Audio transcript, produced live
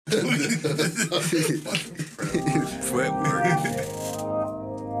Footwork.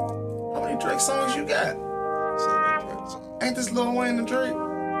 How many Drake songs you got? Ain't this Lil Wayne and Drake?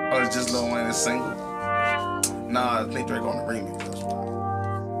 Or it's just Lil Wayne and single? Nah, I think Drake on the remix. That's why.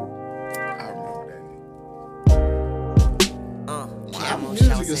 I remember that. I'm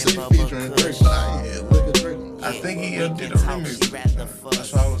music is featuring Drake, but I ain't look at Drake. I think he did a remix.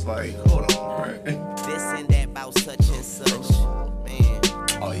 That's why I was like, hold on, right? This and that about such and such. Man.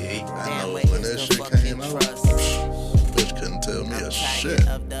 Oh yeah, I know when that shit came out, bitch couldn't tell me a shit.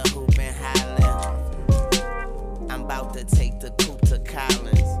 Of the hoop and hollering. I'm about to take the coupe to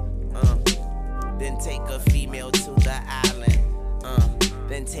Collins. Then take a female to the island.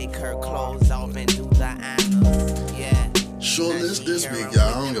 Then take her clothes off and do the honors. Yeah. Short list this week, y'all.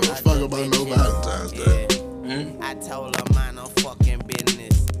 I don't give a fuck about no Valentine's Day. I told her mind her fucking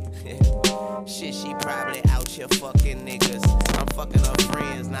business. Shit, she probably out here fucking niggas. I'm fucking her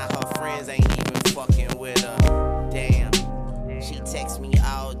friends, now her friends ain't even fucking with her. Damn, she texts me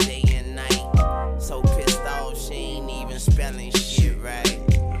all day and night. So pissed off, she ain't even spelling shit right.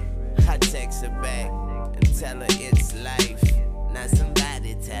 I text her back and tell her it's life. Now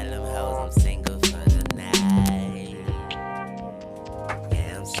somebody tell them hoes I'm single for the night.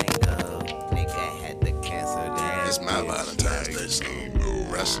 Yeah, I'm single. Nigga had to cancel that. It's my Valentine's Day song. The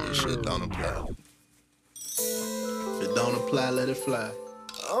rest of the shit don't apply. If it don't apply, let it fly.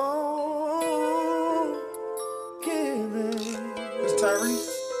 Oh, It's Tyrese.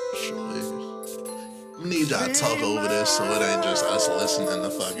 Sure is. We need y'all to talk over this so it ain't just us listening to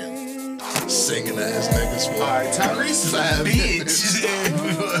fucking singing ass niggas for Alright, Tyrese is a 5 bitch.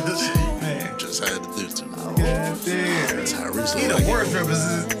 Man, just had to do too. God damn. Tyrese He the worst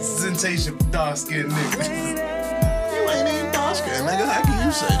representation for dark skinned niggas. You ain't even dark skinned, nigga. How can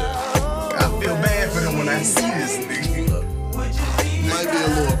you say that? I feel bad for them when I see this nigga. Might be a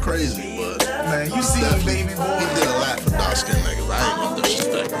little crazy, but Man, you see him, baby boy. he did a lot for dark skinned niggas. I ain't gonna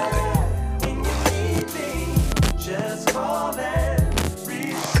disrespect him, nigga. just call that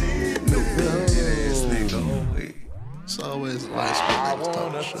receive. Ass nigga. It's always the light skinned niggas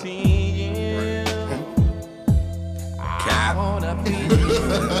talking shit. Cap.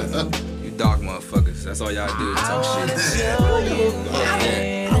 You dark motherfuckers. That's all y'all do is talk shit.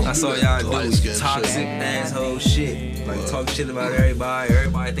 That's all y'all do is toxic asshole shit. Like talk shit about everybody.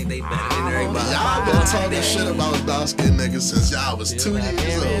 Everybody think they better than everybody. Y'all been talking shit about dark skinned niggas since y'all was 2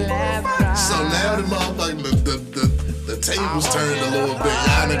 years old. So now the motherfucking the tables turned a little bit.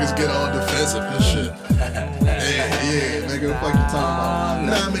 Y'all niggas get all defensive and shit. Yeah, nigga, what the fuck you talking about? You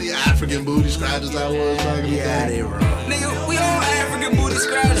know how many African booty scratches I was back in the day? Nigga, we all African booty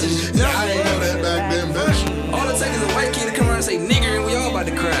scratches. Yeah, I didn't know that back then, bitch. All it takes is a white kid to come around and say nigger and we all about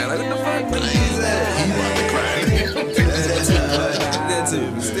to cry. Like, what the fuck? What is that? He about to cry. That too,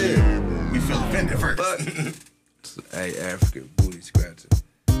 but still. We feel offended first. Hey, African booty scratcher.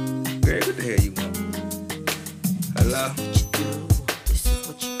 Greg, what the hell you want? Hello?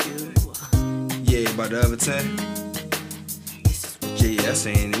 Yeah, about the other time? Yeah, I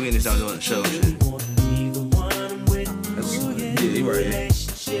seen we in this down doing the show shit. Yeah, he right here.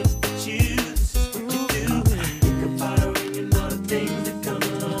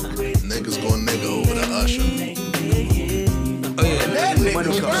 Niggas going nigga over the usher. Oh yeah, That nigga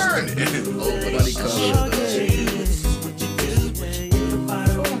was burning. Over the usher.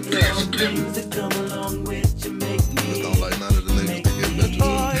 Niggas don't like none of the niggas that get bitches.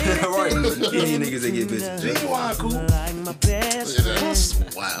 right. Any niggas that get bitches. Genuine cool. That's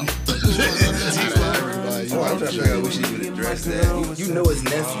wild. I'm trying to figure out what she would address that. You know his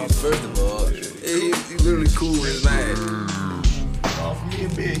nephews, first of all. He literally cool with his man. Off me a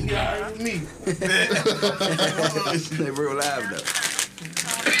bit, he heard me. They real live though.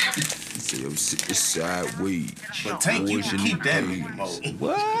 Say I'm sideways. But Tank, you can keep that nigga mode.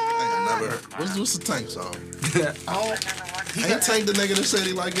 What? I ain't never heard. What's the Tank song? Ain't Tank the nigga that said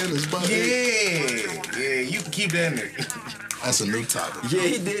he like getting his butt ate? Yeah, you can keep that nigga. That's a new topic. Yeah,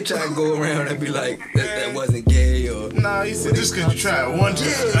 he did try to go around and be like, that wasn't gay or... Nah, he said just cause you tried it one time.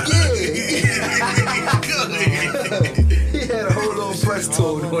 He had a whole little press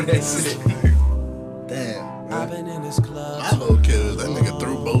tour on that shit. Damn. My little kid was that nigga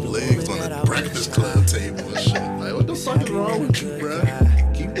threw both legs on the breakfast club table and shit. Like, what the fuck is wrong with you, bruh?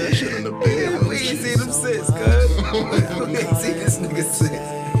 Keep that shit in the bed. We ain't seen them since, cuz. We ain't seen this nigga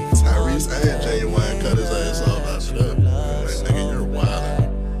since. Tyrese and Genuine cut his ass off after that. Like, nigga, you're wildin'.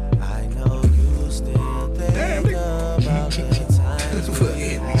 I know you still think about the times when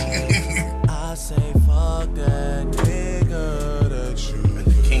I say fuck that nigga that you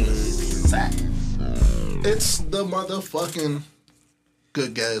King of Sack. It's the motherfucking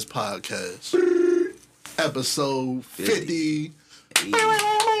Good Gas Podcast. Episode 50.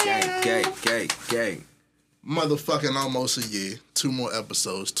 Gang. Motherfucking almost a year. 2 more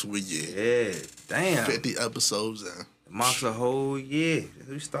episodes to a year. Yeah, damn. 50 episodes in. Marks a whole year.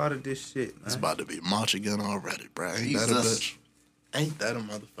 We started this shit, man. It's about to be March again already, bro. Ain't that a bitch? Ain't that a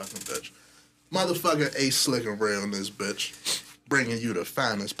motherfucking bitch? Motherfucking Ace Slick and Ray on this bitch. Bringing you the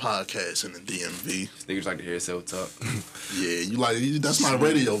finest podcast in the DMV. Niggas like to hear self-talk. Yeah, you like, that's my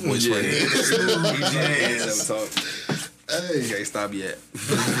radio voice right there. Self-talk. Hey. Can't stop yet.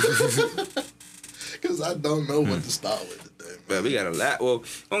 Because I don't know what to start with today, man. But we got a lot. Well, we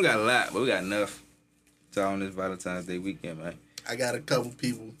don't got a lot, but we got enough. So on this Valentine's Day weekend, man. I got a couple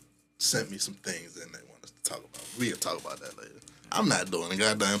people sent me some things and they want us to talk about. We'll talk about that later. I'm not doing a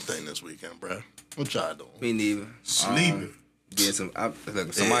goddamn thing this weekend, bro. What y'all doing? Me neither. Sleeping. Getting some.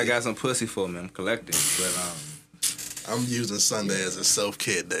 Look, somebody got some pussy for me. I'm collecting, but I'm using Sunday as a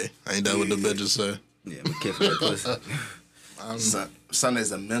self-care day. Ain't that what the bitches say? yeah, I'm a kid for that pussy.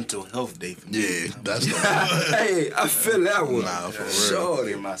 Sunday's a mental health day for me. Yeah, that's the Hey, I feel that one. Nah, for real. Sure.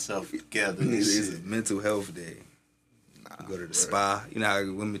 Get myself together. It's a mental health day. Go to the spa. You know how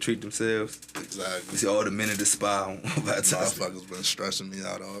women treat themselves? You Exactly. see all the men at the spa on Valentine's Day. Motherfuckers been stressing me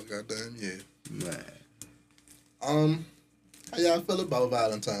out all goddamn year. Man. How y'all feel about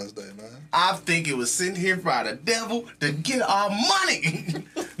Valentine's Day, man? I think it was sent here by the devil to get our money.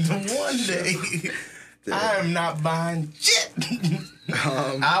 The one day I am not buying shit.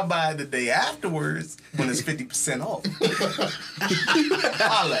 I'll buy it the day afterwards when it's 50% off.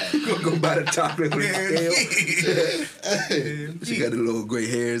 Holla. Go buy the chocolate with the scale. Hey, She got the little gray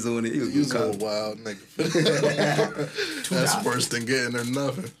hairs on it. you's a wild nigga. That's worse than getting her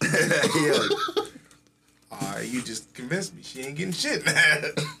nothing. Yeah. Alright, you just convinced me she ain't getting shit.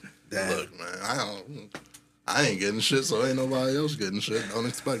 Damn. Look, man, I ain't getting shit, so ain't nobody else getting shit. Don't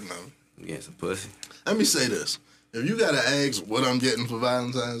expect nothing. You getting some pussy. Let me say this. If you gotta ask what I'm getting for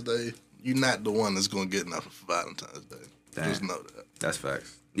Valentine's Day, you're not the one that's gonna get nothing for Valentine's Day. Damn. Just know that. That's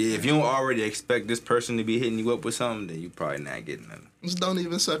facts. Yeah, if you don't already expect this person to be hitting you up with something, then you probably not getting nothing. Just don't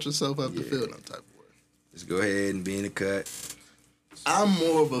even set yourself up to feel no type of way. Just go ahead and be in the cut. I'm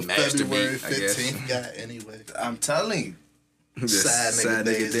more of a Masturbate, February I guess. 15th guy anyway. I'm telling you. Sad nigga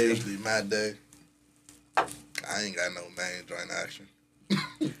day is day. usually my day. I ain't got no main joint action.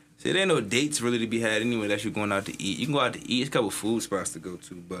 See, there ain't no dates really to be had anyway unless you're going out to eat. You can go out to eat. There's a couple food spots to go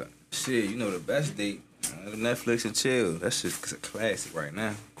to, but shit, you know the best date, Netflix and chill. That's just a classic right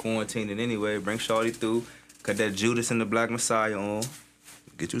now. Quarantining anyway. Bring shorty through. Cut that Judas and the Black Messiah on.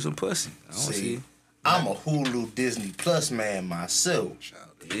 Get you some pussy. I don't see. I'm a Hulu Disney Plus man myself.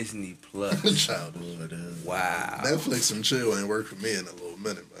 Disney Plus. Childish. Wow. Netflix and chill ain't worked for me in a little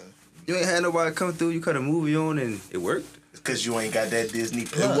minute, man. You ain't had nobody come through. You cut a movie on and it worked. Because you ain't got that Disney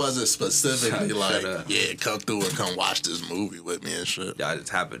Plus. It wasn't specifically Shut like, up. yeah, come through and come watch this movie with me and shit. Y'all just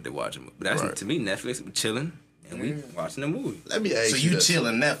happened to watch a movie. But that's Right. to me, Netflix, we chilling and we watching a movie. Let me ask So you you this.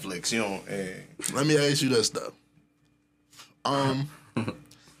 chilling Netflix, you don't. Let me ask you this though.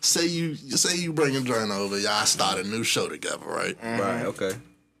 Say you bring a joint over, y'all start a new show together, right? Right, okay.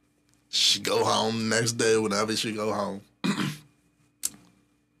 She go home next day, whenever she go home,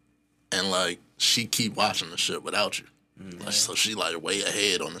 and like she keep watching the shit without you. Like, so she like way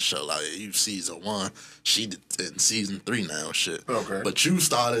ahead on the show. Like you season 1, she in season 3 now, and shit. Okay. But you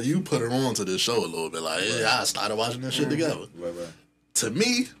put her on to this show a little bit. Like, yeah, I started watching this shit together. Right. To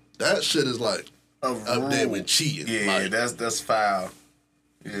me, that shit is like up there with cheating. Yeah, like, that's foul.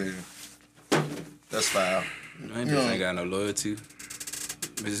 Yeah, that's foul. Man, bitch ain't got no loyalty.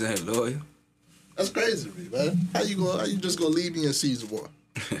 Bitches ain't loyal. that's crazy to me, man. How you just gonna leave me in season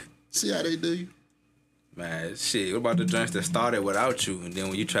 1? See how they do you? Man, shit, what about the joints that started without you? And then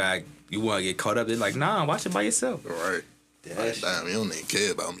when you want to get caught up, they're like, nah, watch it by yourself. Right. Like, damn, you don't even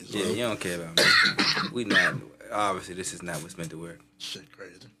care about me. So. Yeah, you don't care about me. We not, obviously, this is not what's meant to work. Shit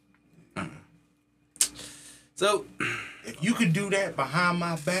crazy. So, If you could do that behind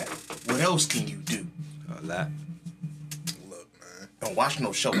my back, what else can you do? a lot. Look, man. Don't watch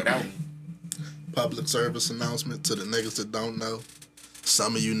no show without me. Public service announcement to the niggas that don't know.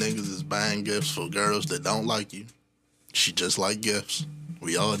 Some of you niggas is buying gifts for girls that don't like you. She just like gifts.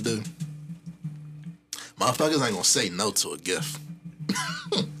 We all do. Motherfuckers ain't gonna say no to a gift.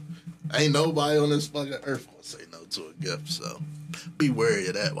 Ain't nobody on this fucking earth gonna say no to a gift, so be wary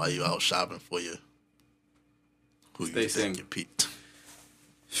of that while you out shopping for you. Who Stay you think single. you peeped.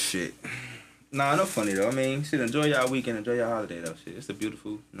 Shit. Nah, no funny though. I mean, shit, enjoy y'all weekend, enjoy y'all holiday though. Shit, it's a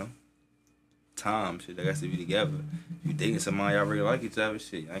beautiful, time. Shit, I got to be together. If you dating somebody, y'all really like each other.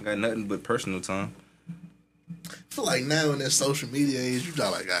 Shit, I ain't got nothing but personal time. feel like now in this social media age, you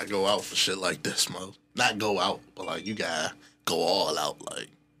gotta go out for shit like this, mo. Not go out, but like you gotta go all out, like.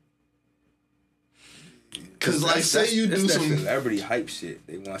 Cause like say you do some celebrity hype shit.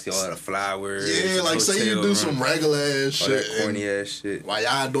 They want to see all the flowers. Yeah, like say you do some regular ass shit, corny ass shit. While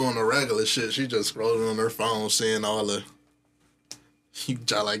y'all doing the regular shit, she just scrolling on her phone, seeing all the. You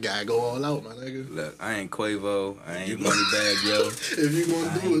just like gotta go all out, my nigga. Look, I ain't Quavo, I ain't Moneybag Yo. If you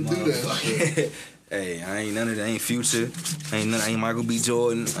gonna do it, do that shit. Hey, I ain't none of that. I ain't Future. I ain't Michael B.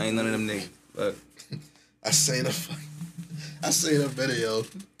 Jordan. I ain't none of them niggas. But I seen a video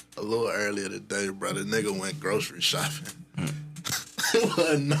a little earlier today, bro. The nigga went grocery shopping. There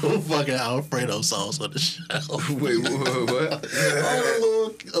wasn't no fucking Alfredo sauce on the shelf. Wait, what? All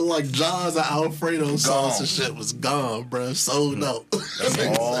the little like jars of Alfredo sauce and shit was gone, bro. Sold out. That's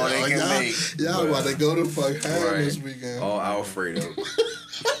all they can make. Y'all about to go to fuck ham this weekend. All Alfredo.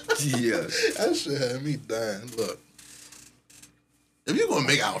 Yeah. That shit had me dying. Look. If you gonna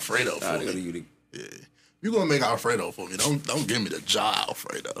make Alfredo for me, if you gonna make Alfredo for me, don't give me the jar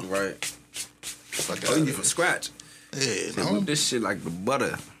Alfredo. Right. Fuck you get from scratch. Yeah, no. Whip this shit like the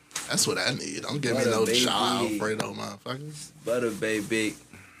butter. That's what I need. Don't give me no jar Alfredo, motherfuckers. Butter, baby.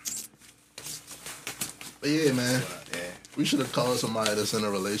 But yeah, man. We should have called somebody that's in a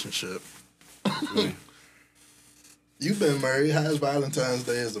relationship. You been married. How's Valentine's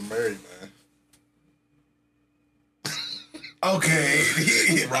Day as a married man? Okay.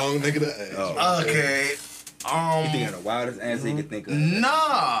 Wrong nigga to ask. Oh, okay. You think of the wildest answer you can think of?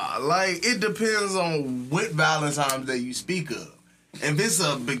 Nah, like it depends on what Valentine's Day you speak of. If it's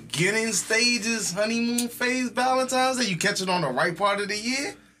a beginning stages, honeymoon phase Valentine's Day, you catch it on the right part of the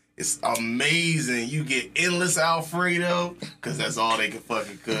year, it's amazing. You get endless Alfredo, because that's all they can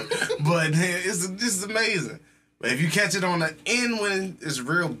fucking cook. But it's amazing. But if you catch it on the end when it's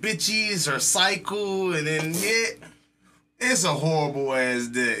real bitchy, it's her cycle, and then it's a horrible ass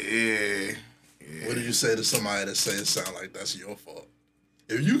day. Yeah. What do you say to somebody that say it sound like that's your fault?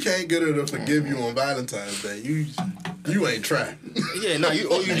 If you can't get her to forgive you on Valentine's Day, you ain't trying. Yeah, no, you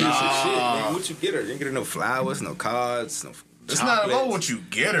need some shit. Nigga, what you get her? You didn't get her no flowers, no cards, no. It's not about what you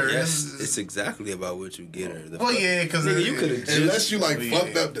get her. Yes, it's exactly about what you get her. Well, yeah, because you could have unless you like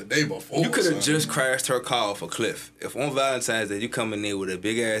fucked up the day before. You could have just crashed her car off a cliff. If on Valentine's Day you come in there with a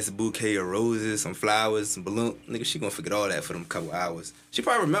big ass bouquet of roses, some flowers, some balloons, nigga, she gonna forget all that for them couple hours. She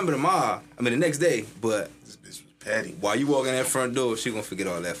probably remember tomorrow. I mean the next day, but this bitch was petty. While you walking that front door, she gonna forget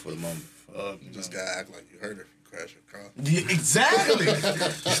all that for the moment. You just gotta act like you heard her. Crash your car. Yeah, exactly.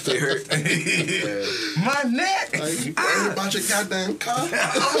 Stay hurt. My neck. Like, you worried about your goddamn car?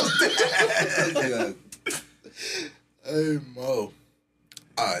 Hey, Mo.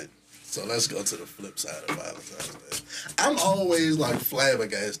 Alright, so let's go to the flip side of Valentine's Day. I'm always like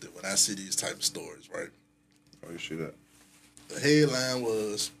flabbergasted when I see these type of stories, right? Oh, you see that? The headline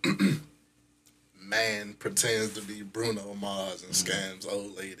was man pretends to be Bruno Mars and scams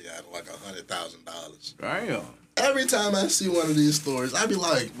old lady out of like $100,000. Damn. Every time I see one of these stories, I be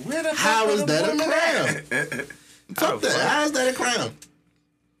like, how is that a crime? Fuck that. How is that a crime?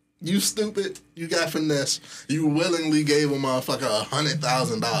 You stupid. You got finesse. You willingly gave a motherfucker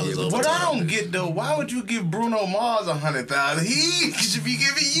 $100,000. What I don't get though, why would you give Bruno Mars $100,000? He should be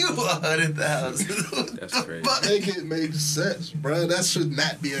giving you $100,000. That's crazy. Make it make sense, bro. That should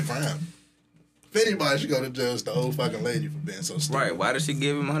not be a crime. If anybody should go to jail, it's the old fucking lady for being so stupid. Right. Why did she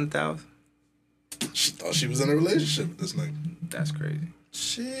give him $100,000? She thought she was in a relationship with this nigga. That's crazy.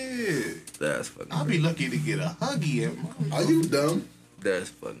 Shit. That's fucking I'll be lucky to get a huggy at mom. Are you dumb? That's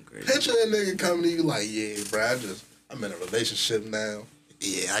fucking crazy. Picture that nigga coming to you like, yeah, bro, I'm in a relationship now.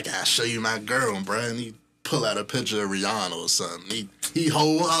 Yeah, I gotta show you my girl, bro. And he pull out a picture of Rihanna or something. He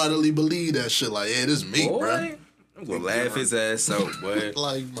wholeheartedly believe that shit. Like, yeah, this me, bro. I'm gonna laugh his ass out, boy.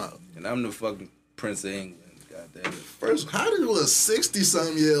 Like, Mo. And I'm the fucking Prince of England. God damn it. First, how did a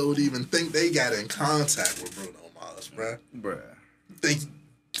 60-something-year-old even think they got in contact with Bruno Mars, bro? Bruh. Think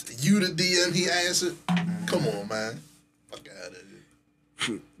you the DM he answered? Come on, man. Fuck out of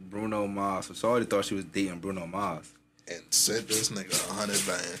here. Bruno Mars. So Shorty thought she was dating Bruno Mars. And sent this nigga 100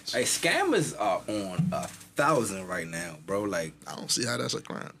 bands. Hey, scammers are on 1,000 right now, bro. Like, I don't see how that's a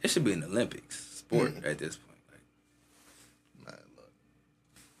crime. it should be an Olympics sport at this point. Like, Man, look.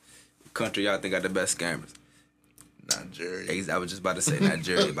 what country y'all think got the best scammers? Nigeria. I was just about to say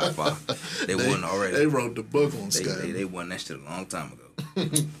Nigeria by far. They won already. They wrote the book on Sky. They won that shit a long time ago.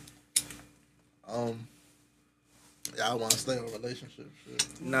 Y'all want to stay in a relationship?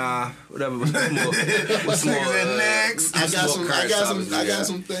 Shit. Nah, whatever. What's more? Next. I got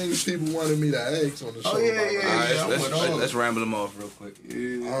some things people wanted me to ask on the show. Oh yeah. Let's ramble them off real quick.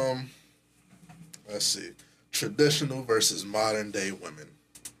 Let's see. traditional versus modern day women.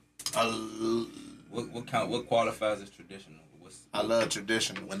 What qualifies as traditional? I love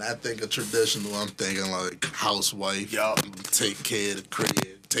traditional. When I think of traditional, I'm thinking like housewife, take care of the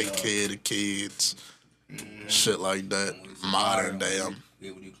crib, take care of the kids, shit like that. Modern day, what do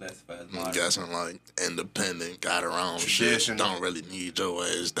you classify as modern? I'm guessing like independent, got her own shit, don't really need your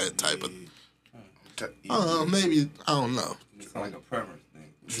ass, that type of. Maybe I don't know. It's like a preference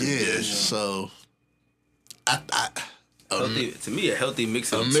thing. Yeah, so to me, a healthy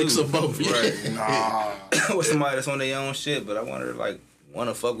mix of both, right? With somebody that's on their own shit, but I want her to like want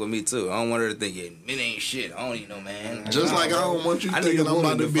to fuck with me too. I don't want her to think, yeah, men ain't shit. I don't need no man. Just like I don't want you thinking I'm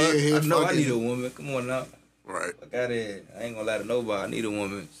about to be in here. I know I need a woman. Come on now. Right. Fuck out of here. I ain't gonna lie to nobody. I need a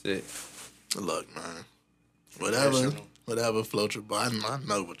woman. Shit. Look, man. Whatever floats your boat. I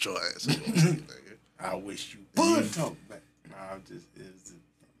know what your ass is. I wish you would talk back. Nah,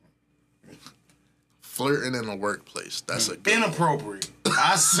 flirting in the workplace. That's a good inappropriate.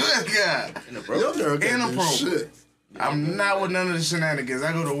 I swear to God. Inappropriate. I'm not with none of the shenanigans.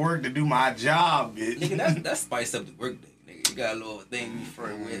 I go to work to do my job, bitch. Nigga, that's spice up the work day, nigga. You got a little thing you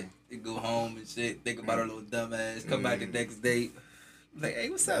flirt with. You go home and shit, think about her little dumb ass, come back the next day. Like, hey,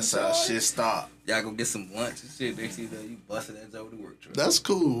 what's up, that's how shit stop. Y'all go get some lunch and shit. Next thing you busting that over the work truck. That's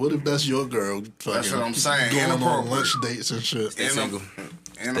cool. What if that's your girl? That's what I'm saying. Going on lunch dates and shit. Stay single.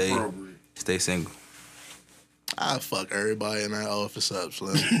 Inappropriate. Stay single. I fuck everybody in that office up,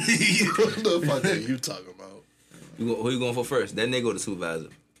 Slim. What the fuck are you talking about? Who you going for first? That nigga or the supervisor?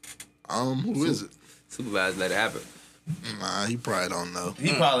 Who is it? Supervisor let it happen. Nah, he probably don't know.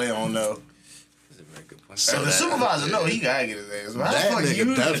 He probably don't know. That's a very good point. So the supervisor know, he gotta get his ass. That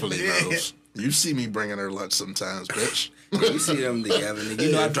nigga definitely knows. You see me bringing her lunch sometimes, bitch. You see them together, nigga.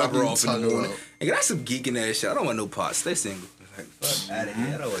 You know I drop her off in the morning. Nigga, that's some geeking ass shit. I don't want no pots. Stay single. Like, fuck out of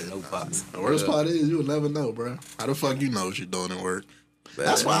here. I don't want no pots. The worst part is you'll never know, bro. How the fuck you know what you're doing at work?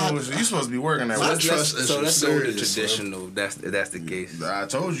 That's why you supposed to be working that way. So let's go to traditional. That's the case. I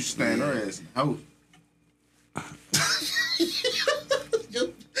told you, stand her ass. Oh.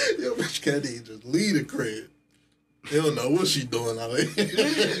 Yo, bitch can't even just leave the crib. They don't know what she doing out there.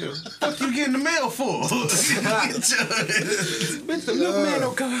 Fuck you getting the mail for? Bitch, the milkman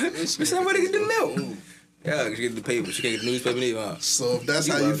don't come. Bitch, somebody get the milk. Yeah, she get the paper. She can't get the newspaper either. Huh? So if that's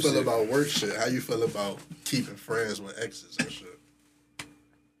how you feel about work shit, how you feel about keeping friends with exes and shit?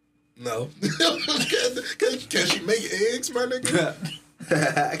 No. Can she make eggs, my nigga?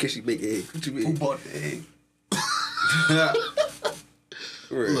 Can she make eggs? What you mean? Who bought the egg?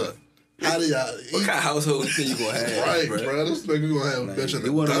 Look, how do y'all eat? What kind of household you think you gonna have? Right, bro. This nigga gonna have a bitch in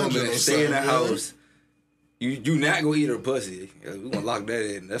the want dungeon or stay in the something, house. You not gonna eat her pussy. We gonna lock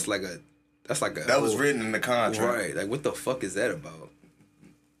that in. That's like a. That was written in the contract. Right. Like, what the fuck is that about?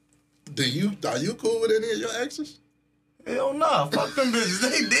 Are you cool with any of your exes? Hell no. Fuck them bitches.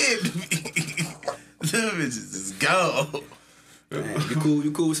 They dead to me. Them bitches is gone. Man,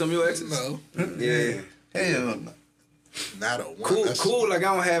 you cool with some of your exes? No. Yeah. Hell no. Not a one. Cool. Like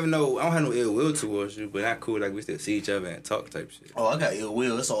I don't have no ill will towards you, but not cool. Like we still see each other and talk type shit. Oh, I got ill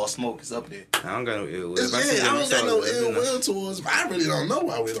will. It's all smoke. It's up there. I don't got no ill will. I don't got no ill will towards. I really don't know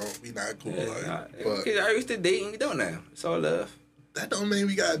why we not cool. Yeah, I used to date and we don't now. It's all love. That don't mean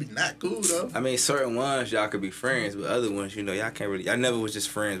we gotta be not cool though. I mean, certain ones y'all could be friends, but other ones, y'all can't really. Y'all never was just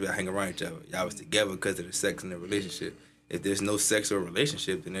friends, but hang around each other. Y'all was together because of the sex in the relationship. If there's no sex or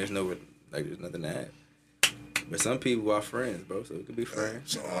relationship, then there's nothing to have. But some people are friends, bro, so it could be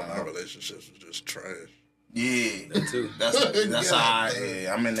friends. So all my relationships was just trash. Yeah, that too. That's how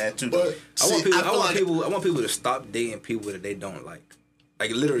I'm in that too. But I want people to stop dating people that they don't like.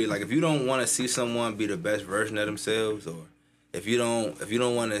 Like literally, like if you don't want to see someone be the best version of themselves, or if you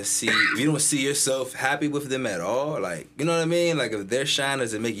don't see yourself happy with them at all, like you know what I mean. Like if their shine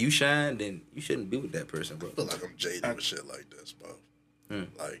doesn't make you shine, then you shouldn't be with that person, bro. I feel like I'm jaded with shit like this, bro.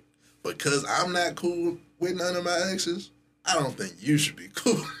 Like because I'm not cool with none of my exes, I don't think you should be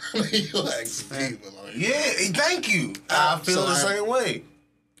cool with your exes either. Like, yeah, thank you. I feel the same way.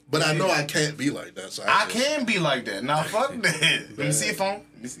 But I know I can't be like that. So I can be like that. Now fuck that. Let me see your phone.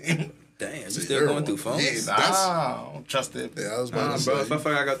 Let me see. Damn, you still going through phones? Yeah, I don't trust it. Yeah, I was about to say. Bro, if I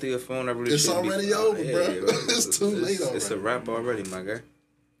fuck I got through your phone, I really it's already over, bro. It's too late already. It's a wrap already, my guy.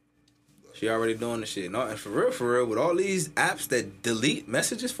 She already doing the shit. No, and for real, with all these apps that delete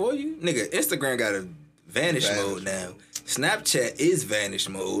messages for you, nigga, Instagram got a vanish mode now. Snapchat is vanish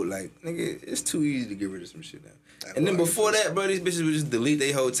mode. Like, nigga, it's too easy to get rid of some shit now. And then before that, bro, these bitches would just delete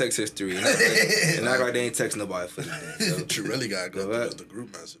their whole text history and act like they ain't text nobody for the day. So, what you really gotta go through the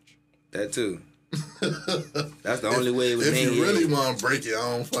group message. That too. That's the only way it was If made. you really want to break your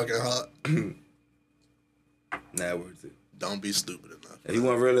own fucking heart. Not worth it. Don't be stupid enough. If you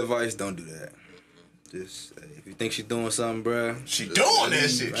want real advice, don't do that. Just if you think she doing something, bruh. She doing that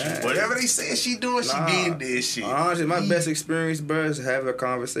shit. Right. Whatever they say she doing, she did this shit. Honestly, my best experience, bruh, is have a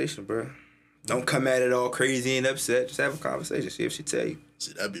conversation, bruh. Don't come at it all crazy and upset. Just have a conversation. See if she tell you.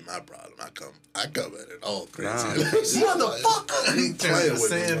 See, that'd be my problem. I come at it all crazy. Motherfucker. He Playing with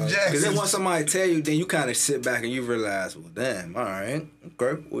Sam me, Jackson. Because then once somebody tell you, then you kind of sit back and you realize, well, damn, all right,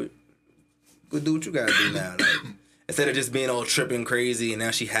 okay, well, go do what you gotta do now. Like, instead of just being all tripping crazy and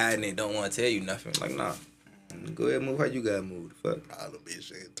now she hiding it, don't want to tell you nothing. Like, nah, go ahead and move how you gotta move. The fuck. Problem be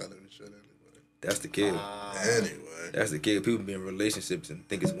she ain't telling me shit anyway. That's the kill. Anyway. That's the kill. People be in relationships and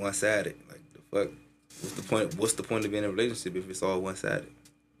think it's one-sided. Like, the fuck? What's the point? What's the point of being in a relationship if it's all one-sided?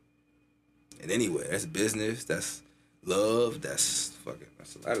 And anyway, that's business. That's love. That's a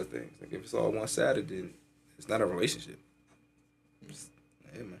lot of things. Like, if it's all one-sided, then it's not a relationship.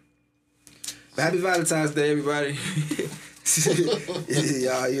 Yeah, man. But happy Valentine's Day, everybody.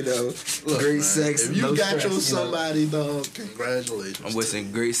 Y'all, you know, look, great man, sex. If you no got stress, your somebody, dog, congratulations. I'm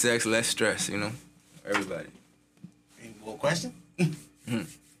wishing great sex, less stress, you know. Everybody. Any more question?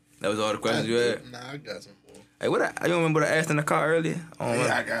 That was all the questions you had? Nah, I got some more. Hey, you remember what I asked in the car earlier?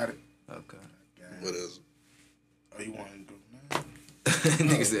 Yeah, I got it. Okay. What is it? Oh, you want to do it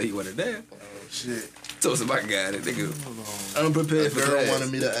now? Nigga said he wanted that. Oh, shit. So somebody got it. Nigga, unprepared The for girl that.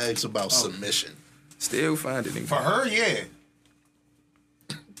 wanted me to ask about submission. Still find it, nigga. For her, yeah.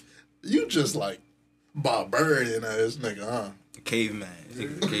 You just like barbarian ass nigga, huh? Caveman.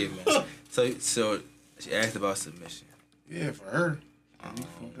 Nigga's a caveman. So she asked about submission. Yeah, for her.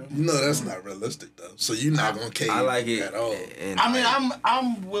 You know that's not realistic though. So you're not gonna cave I like it at all. I mean,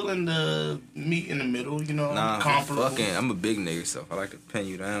 I'm willing to meet in the middle, you know. Nah, comfortable. I'm a big nigga, so I like to pin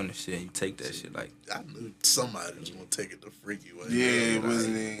you down and shit, and you take that shit like. I knew somebody was gonna take it the freaky way. Yeah, it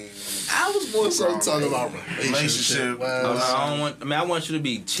wasn't. I was more so talking about Relationship. Well, I want you to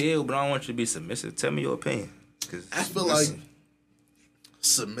be chill, but I don't want you to be submissive. Tell me your opinion. Cause I feel like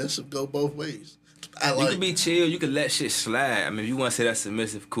submissive go both ways. You can be chill, you can let shit slide. I mean, if you want to say that's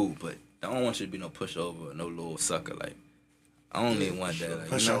submissive, cool, but I don't want you to be no pushover or no little sucker. Like, I don't even want that.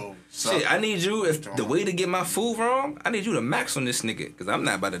 Like, you know? Shit, I need you, if the way to get my food wrong, I need you to max on this nigga, because I'm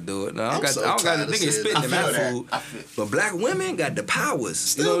not about to do it. No, I don't got the nigga spitting in my food. But black women got the powers.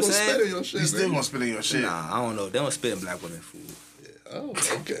 Still you know what I'm saying? Your shit, you still gonna spit in your shit. Nah, I don't know. They don't spit in black women food. Oh,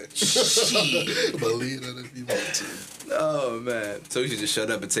 okay. Shit. Believe that if you want to. Oh, man. So you should just shut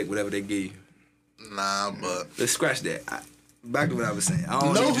up and take whatever they give you. Nah, but Let's scratch that. Back to what I was saying. I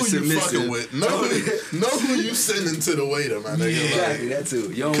don't know need who you submissive. fucking with. Know who you sending to the waiter, my nigga. Exactly, that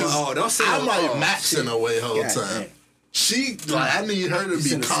too. You don't send I might oh, max in a way whole time. She like I need her to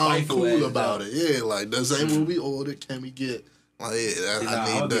be calm, cool about it. Yeah, like that's ain't what we ordered. Can we get like I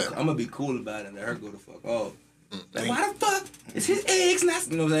need that. I'm gonna be cool about it and let her go the fuck off. Like, why the fuck? It's his eggs, not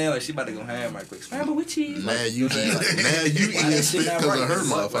you know what I'm saying? Like she about to go ham right quick. Scramble with cheese. Now you eating spit because of her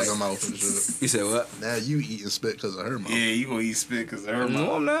motherfucking mouth and shit. You said what? Now you eating spit because of her mouth. Yeah, you gonna eat spit because of her mouth.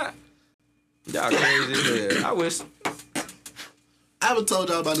 No, I'm not. Y'all crazy as hell. I wish. I ever told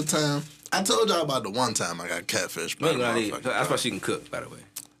y'all about the time? I told y'all about the one time I got catfished by the motherfucker. That's why she can cook, by the way.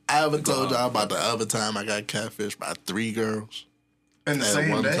 I ever told y'all about the other time I got catfished by 3 girls? In the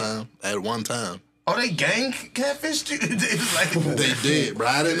same day? At one time. Oh, they gang catfished you? They did, bro.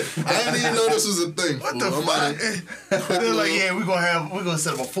 I didn't even know this was a thing. What the fuck? They're like, yeah, we're gonna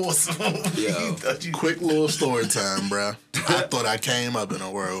set up a foursome. Quick little story time, bro. I thought I came up in the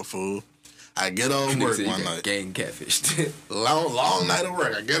world, fool. I get on work one night. Gang catfished. long night of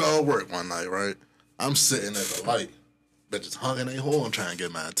work. I get on work one night, right? I'm sitting at the light. Bitches honking their horn trying to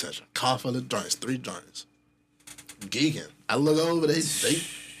get my attention. Car full of joints, 3 joints. Geeking. I look over, they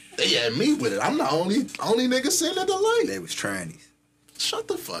had me with it. I'm the only nigga sitting at the light. They was trannies. Shut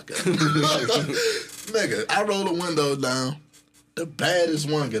the fuck up. Nigga, I roll the window down. The baddest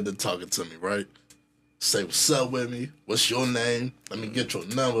one get to talking to me, right? Say, what's up with me? What's your name? Let me get your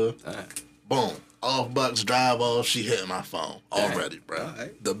number. Boom. Off bucks, drive off. She hitting my phone already, bro.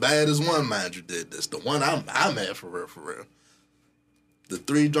 Right. The baddest one, mind you, did this. The one I'm at for real. The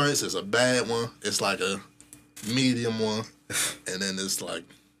 3 joints is a bad one. It's like a medium one. And then it's like,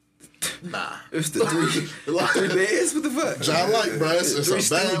 nah. It's the 3 beds? What the fuck? I like, bro. It's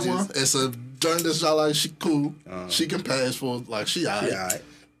a bad one. It's a joint that's I like. She cool. She can pass for, like, she all right.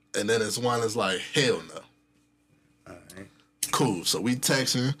 And then it's one that's like, hell no. All right. Cool. So we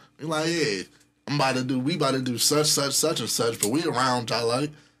texting. We like, yeah, we about to do such and such, but we around, y'all like,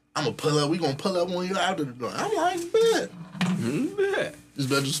 we gonna pull up on you after the door. I'm like, bet. Bet. This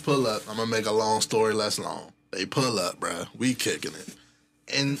bitch just pull up. I'm gonna make a long story less long. They pull up, bro. We kicking it.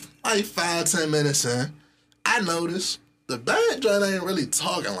 And like 5-10 minutes in, I noticed the bad joint ain't really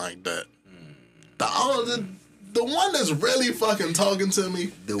talking like that. The one that's really fucking talking to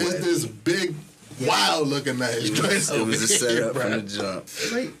me is this big, wild looking ass joint. It was a setup from the jump.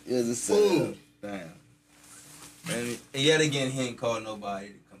 It was a setup. Damn. And yet again, he ain't called nobody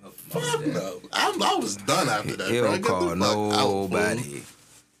to come help him. Fuck no. I was done after that. He bro. don't call nobody.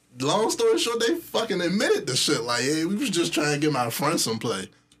 Long story short, they fucking admitted the shit. Like, hey, we was just trying to get my friends some play.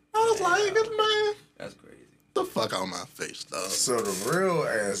 I was like, man. That's crazy. The fuck out my face, dog. So the real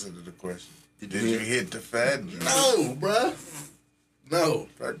answer to the question, did you hit the fat? No, bruh. No.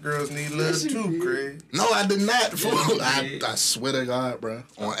 Fat girls need love too, Craig. No, I did not. Fool. I swear to God, bruh.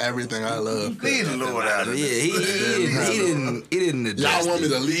 On everything I love. Leave the Lord out of it. He didn't address Y'all want me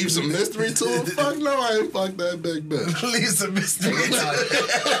it. to leave some mystery to him? Fuck no, I ain't fuck that big bitch. Leave some mystery.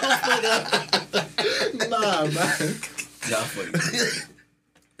 Nah, man. Y'all fucking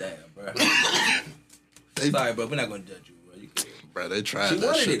damn, bro. Sorry, bro. We're not gonna judge you, bro. Bro, they tried She that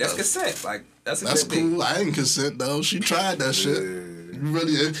wanted shit. it. That's though. consent. Like that's That's good thing. cool. I didn't consent though. She tried that shit. You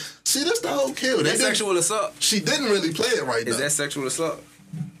really see that's the whole kill. Is that sexual assault? She didn't really play it right. Is though. that sexual assault?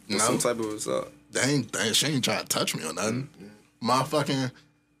 No. Some type of assault. She ain't trying to touch me or nothing. Motherfucking,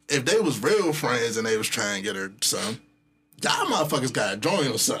 if they was real friends and they was trying to get her some, y'all motherfuckers gotta join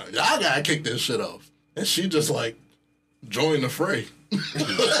or something. Y'all gotta kick this shit off. And she just like joined the fray.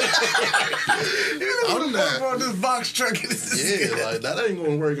 I'm not on this box truck. Yeah, like that ain't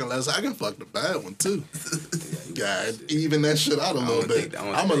gonna work unless I can fuck the bad one too. God, even that shit out a little bit.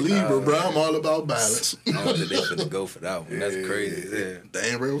 I'm a Libra, bro. I'm all about balance. I don't think they finna go for that one. That's crazy. Yeah.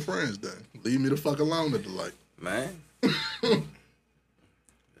 They ain't real friends then. Leave me the fuck alone at the light. Man. That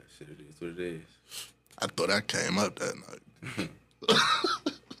shit, it is what it is. I thought I came up that night.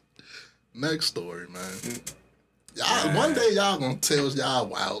 Next story, man. Y'all, one day y'all gonna tell y'all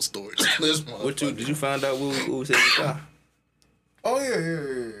wild stories. This Did you find out who was his car? Oh,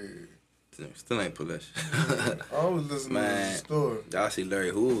 yeah. Still ain't pull that shit. I was listening to the story. Y'all see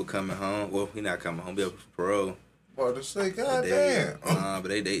Larry Hoover coming home. Well, he not coming home. Be up for parole. About to say, God damn. But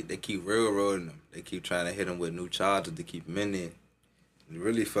they keep railroading him. They keep trying to hit him with new charges to keep him in there. And it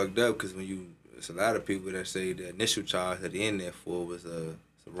really fucked up because it's a lot of people that say the initial charge that they in there for was a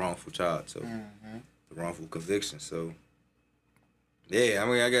wrongful charge. So, the wrongful conviction. So, yeah, I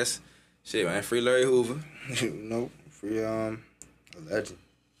mean, I guess, shit, man, free Larry Hoover. Free a legend.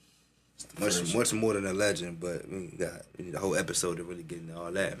 Much more than a legend, but we need a whole episode to really get into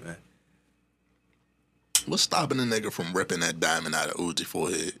all that, man. What's stopping a nigga from ripping that diamond out of Uzi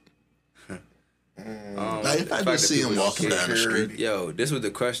forehead? Like if I just see him walking down the street. Yo, this was the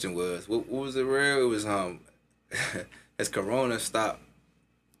question was. What was it real? It was has Corona stopped?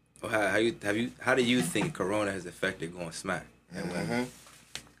 Or how do you think Corona has affected going smack?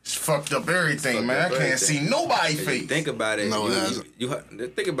 It's fucked up everything, man. I can't see nobody's face. Think about it. No, you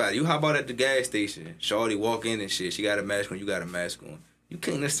think about it. You hop out at the gas station. Shorty walk in and shit. She got a mask on. You got a mask on. You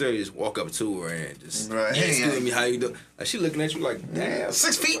can't necessarily just walk up to her and just, excuse me, how you do? Like, she looking at you like, damn.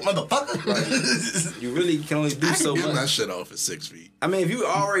 6 feet, motherfucker. Like, you really can only do so much. Get my shit off at 6 feet. I mean, if you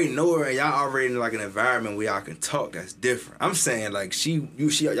already know her and y'all already in like an environment where y'all can talk, that's different. I'm saying like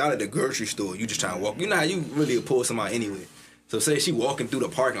y'all at the grocery store, you just trying to walk. You know how you really pull somebody anyway. So say she walking through the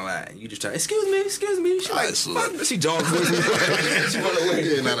parking lot and you just try, excuse me. She like, fuck, she jogging towards me. She run away.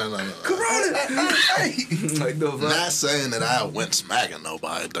 Yeah, no. Corona. Like, no, Not saying that I went smacking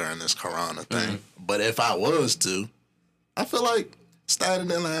nobody during this Corona thing, but if I was to, I feel like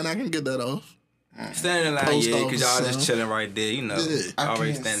standing in line, I can get that off. Standing in line, Post yeah, because y'all office, just chilling right there, you know. Yeah.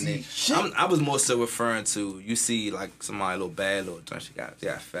 Already standing there. I was more so referring to, you see, like, somebody a little bad, little drunk, she got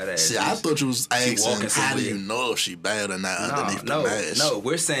fat ass. See, I thought you was asking, how do somewhere. you know if she bad or not underneath the mask? No,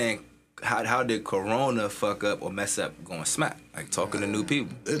 we're saying, how did Corona fuck up or mess up going smack? Like, talking to new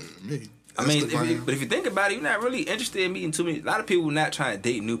people. Me. I mean, but if you think about it, you're not really interested in meeting too many. A lot of people not trying to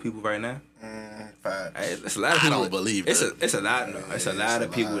date new people right now. It's a lot of people. I don't believe that. It's a lot. No, it's a lot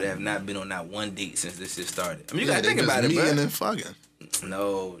of people that have not been on that one date since this shit started. I mean, you gotta think about it, bro. And fucking.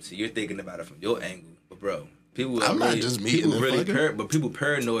 No, see, you're thinking about it from your angle, but bro, people. I'm not just meeting and fucking. But people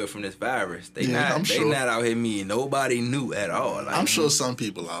paranoid from this virus. They not out here meeting nobody new at all. Like, I'm sure some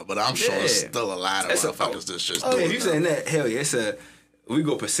people are, but I'm sure it's still a lot of motherfuckers that's just doing if you saying that, hell yeah, we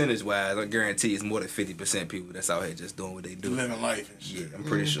go percentage wise, I guarantee it's more than 50% people that's out here just doing what they do. Living life and shit. Yeah, I'm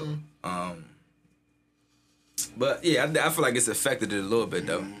pretty sure. But yeah, I feel like it's affected it a little bit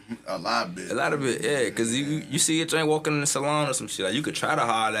though. A lot of it, yeah. Because you see a joint walking in the salon or some shit, like you could try to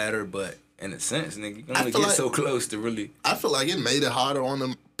holler at her, but in a sense, nigga, you can only get so close to really. I feel like it made it harder on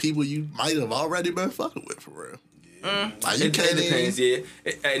the people you might have already been fucking with for real. Like, you It can't depends, even...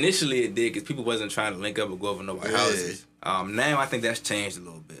 Initially it did because people wasn't trying to link up or go over nobody's houses. Now I think that's changed a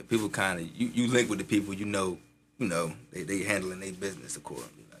little bit. People kind of you link with the people you know they handling their business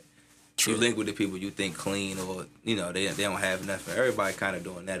accordingly. Like you link with the people you think clean or they don't have nothing. Everybody kind of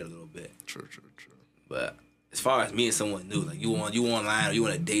doing that a little bit. True. But as far as meeting someone new, like you online or you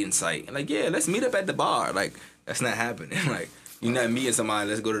on a dating site, and like let's meet up at the bar. Like that's not happening. Like you're not meeting somebody.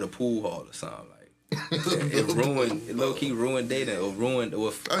 Let's go to the pool hall or something. It low key ruined dating or ruined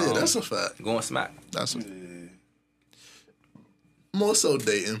with. That's a fact. Going smack. That's more so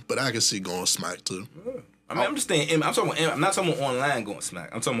dating, but I can see going smack too. I mean, I'm just saying. I'm not talking about online going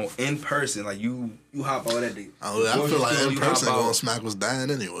smack. I'm talking about in person. Like you hop all that day. I feel like in person going smack was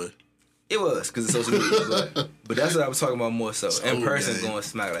dying anyway. It was because of social media, but that's what I was talking about more so. In person going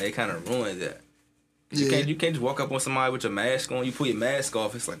smack, like it kind of ruined that. You can't just walk up on somebody with your mask on. You pull your mask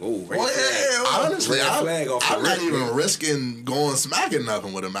off, it's like, oh, red flag. Honestly, I'm not even rip. risking going smacking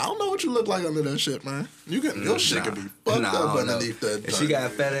nothing with him. I don't know what you look like under that shit, man. Your shit could be fucked up underneath that. If she got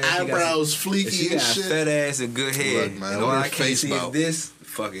fat ass, eyebrows fleeky and shit. She got fat ass and good hair. Look, man, and all I can't see is this.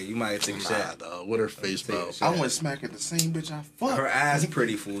 Fuck it, you might take a shot. Dog, with her face about. I went smack at the same bitch I fucked. Her eyes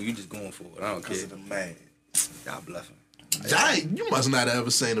pretty, fool. You just going for it. I don't care. Because of the man. Y'all bluffing. You must not have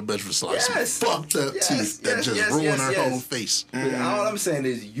ever seen a bitch with like some fucked up teeth that just ruin her whole face. All I'm saying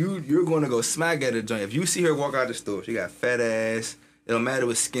is you're going to go smack at her joint. If you see her walk out the store, she got fat ass. It don't matter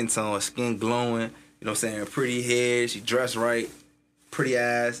what skin tone, skin glowing. You know what I'm saying? Pretty hair. She dressed right. Pretty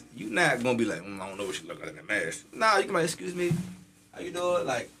ass. You not going to be like, I don't know what she look like in that mask. Nah, you can be like, excuse me. How you doing?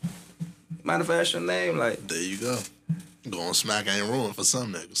 Like, mind if I ask your name? Like, there you go. Going smack ain't ruined for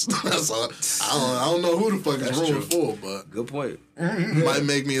some niggas. That's all. I don't know who the fuck is ruined for, but good point. Might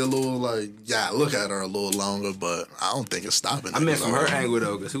make me a little like, look at her a little longer, but I don't think it's stopping. I meant from her angle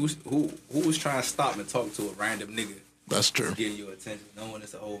though, because who was trying to stop and talk to a random nigga? That's true. To get your attention, knowing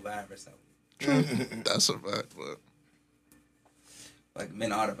it's a whole virus out there. That's a fact, but like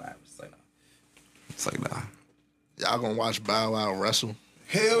men are the virus. It's like nah. Y'all gonna watch Bow Wow wrestle?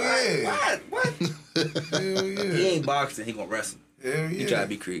 Hell yeah. What? Hell yeah. He ain't boxing, he gonna wrestle. Hell yeah. He try to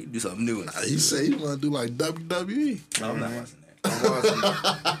be creative, do something new. He say he wanna do like WWE. No, I'm not watching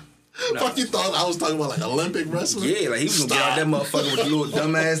that. Fuck, you thought I was talking about like Olympic wrestling? Yeah, like he was gonna get out that motherfucker with the little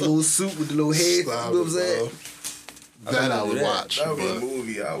dumbass little suit with the little head. Stop you know what I'm saying? That I would watch. That would be a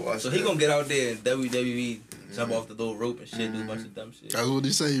movie I watch. So he gonna get out there in WWE, jump off the little rope and shit, do a bunch of dumb shit. That's what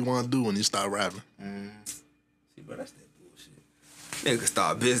he say he wanna do when he start rapping. See, bro, that's that bullshit. Nigga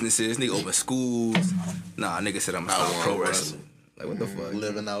start businesses, nigga open schools. Nah, nigga said I'm gonna start pro wrestling. Like what the fuck?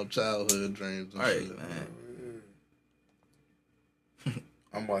 Living out childhood dreams and shit. Man.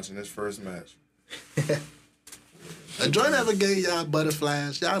 I'm watching this first match. A joint ever gave y'all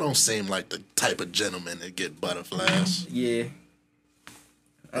butterflies? Y'all don't seem like the type of gentleman that get butterflies. Yeah.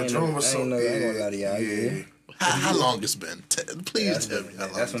 I ain't gonna lie to y'all. Yeah. How long it's been? Please tell me how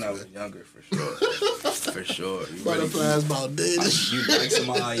long. That's when I was younger, for sure. For sure. You butterflies about dead. You like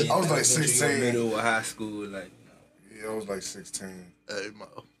somebody. I was like 16. Middle or high school, like Yeah, I was like 16. Hey, Mo.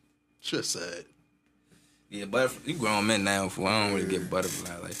 Shit sad. Yeah, you grown men now. For I don't really get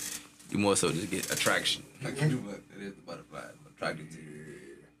butterfly. Like you more so just get attraction. Like you do, but it is the butterfly. I'm attracted to you.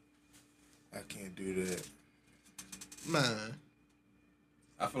 I can't do that, man.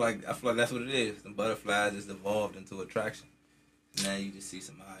 I feel like that's what it is. The butterflies just evolved into attraction. Now you just see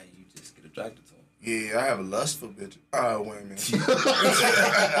somebody and you just get attracted to them. Yeah, I have a lust for bitches. Women.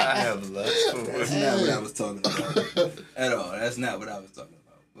 I have a lust for women. That's not what I was talking about at all. That's not what I was talking about.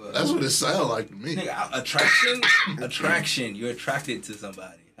 But, that's what it sounds like to me. Nigga, attraction. You're attracted to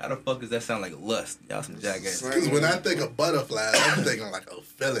somebody. How the fuck does that sound like lust? Y'all some jackasses. Because when I think of butterflies, I'm thinking like a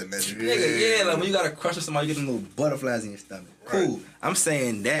feeling that you Nigga, yeah, like when you got a crush on somebody, you get them little butterflies in your stomach. Right. Cool. I'm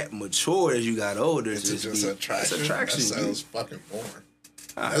saying that matured as you got older. It's just attraction. That's attraction. That sounds fucking boring.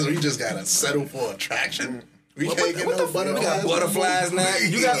 That's what you just gotta settle for attraction. We can't get no butterflies. We got butterflies now.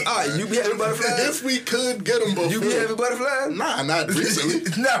 You got, you be having butterflies? If we could get them before. You be having butterflies? Nah, not recently.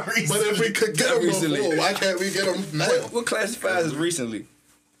 Not recently. But if we could get them before, why can't we get them now? What classifies as recently?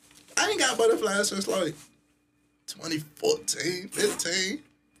 I ain't got butterflies since like 2014, 15.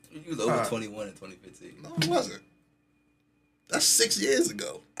 You was over 21 in 2015. No, I wasn't. That's 6 years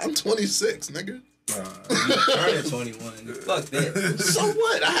ago. I'm 26, nigga. You turned 21. Fuck that. So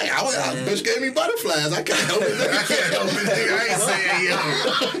what? Bitch gave me butterflies. I can't help it. I can't help it, nigga. I ain't saying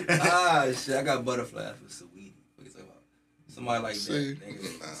yo. Shit. I got butterflies with sweetie. What you talking about? Somebody like that,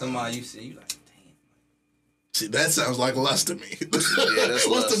 nigga. Somebody you see, you like, See, that sounds like lust to me. Yeah, that's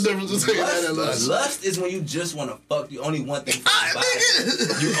What's the difference between that and lust? Lust is when you just want to fuck. You only want them for their body.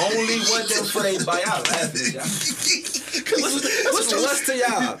 You only want them for their body. Y'all laughing, y'all. What's lust to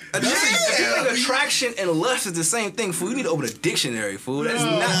y'all? I think attraction and lust is the same thing. Fool, you need to open a dictionary, fool. That's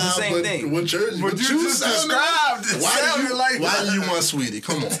not the same thing. What you just described, why do you want Sweetie?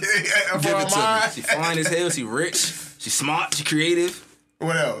 Come on. Give it to me. She fine as hell. She rich. She smart. She creative.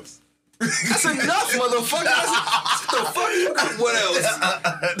 What else? That's enough, motherfucker. The fuck you? What else?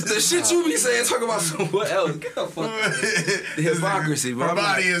 The shit you be saying, talk about some what else? Get the fuck. The hypocrisy, bro. Her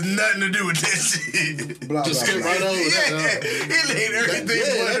body has nothing to do with that shit. Just skip right over that. It ain't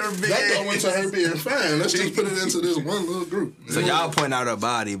everything but her big That don't went to her being fine. Let's just put it into this one little group. So y'all point out her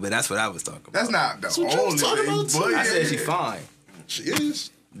body, but that's what I was talking about. That's not the what you only was talking about, thing. too. I said she fine. She is.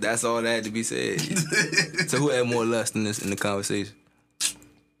 That's all that had to be said. So who had more lust in the conversation?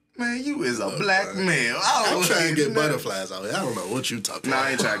 Man, you is a black male. I'm trying to get butterflies out here. I don't know what you talking about. Nah,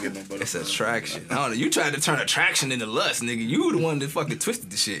 I ain't trying to get no butterflies. It's attraction. I don't know. You tried to turn attraction into lust, nigga. You the one that fucking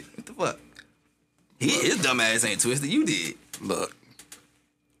twisted the shit. What the fuck? His dumb ass ain't twisted. You did. Look,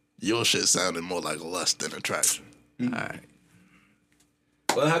 your shit sounded more like lust than attraction. All right.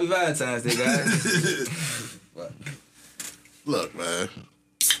 Well, happy Valentine's Day, guys. Look, man.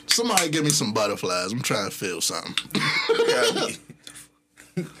 Somebody give me some butterflies. I'm trying to feel something.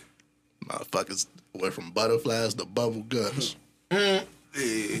 Motherfuckers went from butterflies to bubble guts. I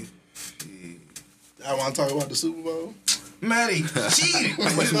want to talk about the Super Bowl. Maddie, cheated.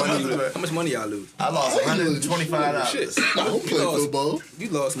 How much money y'all lose? I lost $125. Shit. I don't play football. You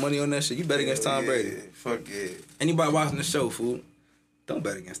lost money on that shit. You bet against Tom Brady. Fuck yeah. Anybody watching the show, fool, don't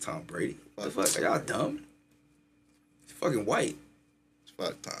bet against Tom Brady. What the fuck? Are y'all dumb? He's fucking white.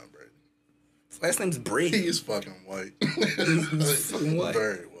 Fuck Tom Brady. His last name's Brady. He's fucking white. He's fucking white.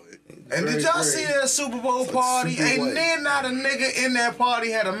 Very white. And did y'all see that Super Bowl party? super And white. then not a nigga in that party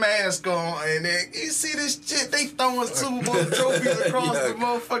had a mask on. And then you see this shit, they throwing Super Bowl trophies across the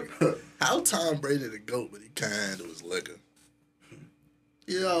motherfucker. How Tom Brady the GOAT, but he can't handle his liquor.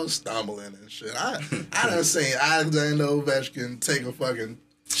 You know, stumbling and shit. I done seen Alexander Ovechkin take a fucking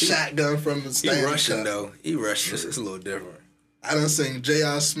shotgun from the He stand. Russian, though. He Russian. It's a little different. I done seen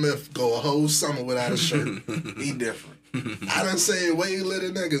J.R. Smith go a whole summer without a shirt. He different. I done seen way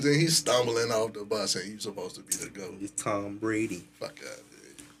little niggas and he's stumbling off the bus and he's supposed to be the GOAT. He's Tom Brady. Fuck out,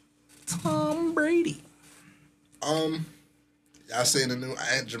 dude. Tom Brady. Y'all seen the new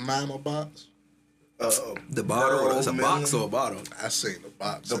Aunt Jemima box? The bottle? It's a box or a bottle? I seen the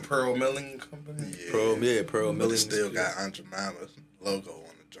box. The Pearl Milling Company? Yeah. Pearl But Milling. it still got Aunt Jemima's logo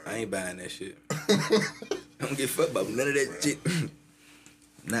on the joint. I ain't buying that shit. I don't give a fuck about none of that shit.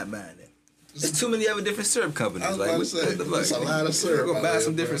 Not buying that. There's too many other different syrup companies. I was like, about what to say, the fuck? it's a lot of syrup. We're gonna out buy there,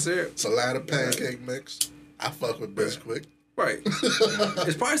 some bro. different syrup. It's a lot of pancake mix. I fuck with Bisquick. Right.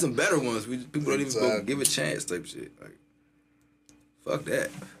 There's probably some better ones. People don't even Exactly. give a chance type shit. Like, fuck that.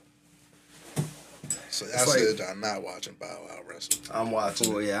 So y'all said y'all not watching Bow Wow wrestle. I'm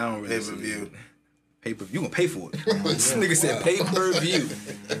watching. Oh yeah, I don't really Pay-per-view. Pay-per-view. You gonna pay for it. This nigga said pay-per-view.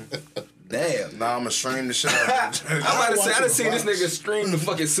 Damn. Nah, I'm gonna stream the shit out. I'm about to say, I done seen this box. nigga stream the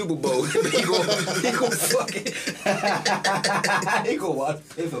fucking Super Bowl. he gon' fucking... he gon' watch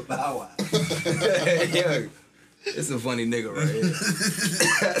pay for Bow Wow. Yo, it's a funny nigga right here.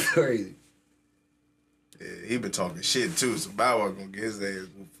 That's crazy. Yeah, he been talking shit too, so Bow Wow gonna get his ass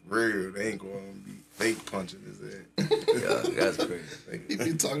for real. They ain't gonna be fake punching his ass. Yeah, that's crazy. He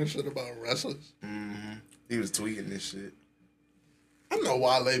be talking shit about wrestlers. Mm-hmm. He was tweeting this shit. I know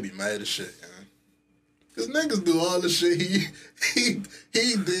Wale be mad as shit, man. Cause niggas do all the shit he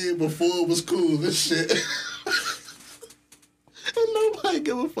did before it was cool and shit. And nobody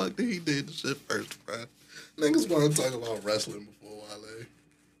give a fuck that he did the shit first, bro. Niggas want to talk about wrestling before Wale.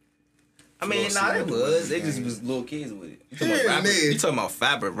 I mean, nah, it was. They just was little kids with it. You talking about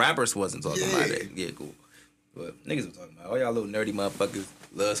rappers? Rappers wasn't talking about that. Yeah, cool. But niggas was talking about all y'all little nerdy motherfuckers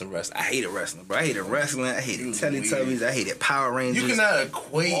love some wrestling. I hated wrestling, bro. I hated wrestling. I hated Teletubbies. I hated Power Rangers. You cannot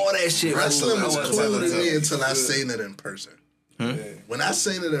equate all that shit. Wrestling was wasn't cool to talking me about until I seen it in person. Hmm? When I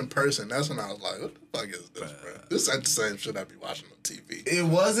seen it in person, that's when I was like, what the fuck is this, bro? This ain't the same shit I be watching on TV. It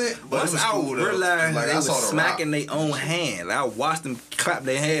wasn't, but Once it was I cool though. realized Like, they I was saw the smacking their own hand. Like, I watched them clap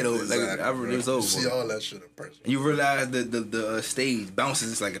their head over. Exactly, Like, it was bro. over. You see all that shit in person. And you realize the stage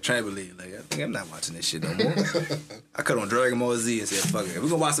bounces it's like a trampoline. Like, I think I'm not watching this shit no more. I cut on Dragon Ball Z and said, fuck it. We're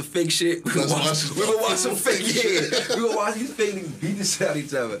gonna watch some fake shit. We're gonna watch some fake shit. We're gonna watch these fake niggas beat the shit out of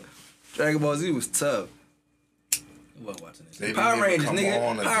each other. Dragon Ball Z was tough. It wasn't watching this. They Power didn't even Rangers, come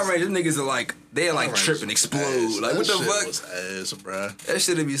on nigga. and Power Rangers niggas are like, they're like tripping, explode. Like, what the fuck? Was ass, bruh. That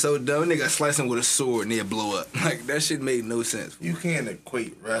shit'd be so dumb. Nigga slicing with a sword and they'll blow up. Like, that shit made no sense. You can't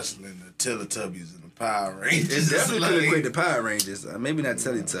equate wrestling to Teletubbies and the Power Rangers. It definitely could equate to Power Rangers. Maybe not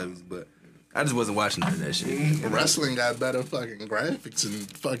Teletubbies, but I just wasn't watching none of that shit. Wrestling got better fucking graphics and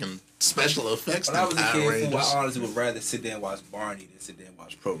fucking special effects When I than was a Power kid, Rangers. fool, I honestly would rather sit there and watch Barney than sit there and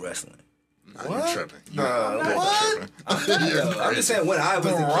watch pro wrestling. Nah, What? you tripping. What? I'm just saying when I was a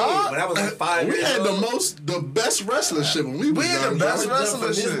kid, when I was like 5 We years had old. the best wrestling shit when we was had the young. best bro. I jumped from wrestling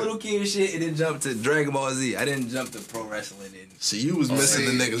this shit. little kid shit and then jumped to Dragon Ball Z. I didn't jump to pro wrestling and See, you was missing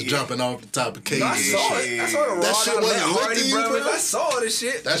the niggas jumping off the top of cages I and saw shit. it. I saw the Raw That shit wasn't Matt lit to Hardy you, brothers. bro? I saw this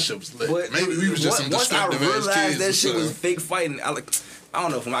shit. That shit was lit. But Maybe we was just some once I destructive ass realized kids that or shit was something. fake fighting, I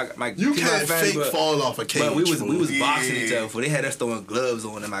don't know, for my You keep my can't family, fake but- fall off a cage. But we was fool. boxing each other. For they had us throwing gloves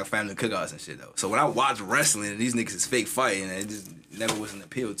on in my family cookouts and shit though. So when I watched wrestling, these niggas is fake fighting, and it just never was an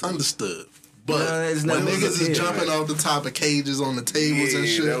appeal to me. Understood. But No, it's when not niggas is appeal, jumping right? off the top of cages on the tables and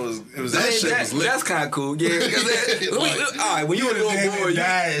shit, It was that shit was lit. That's kind of cool, yeah. All right, when you a little Damn, boy,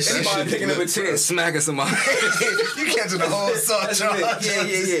 that shit anybody was picking up a lit, chair bro. and smacking somebody. You catching the whole assault That's charge.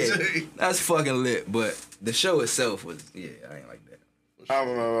 lit. Yeah. That's fucking lit. But the show itself was, I ain't like that. I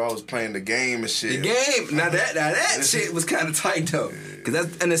remember I was playing the game and shit. The game, now that shit was kind of tight though, cause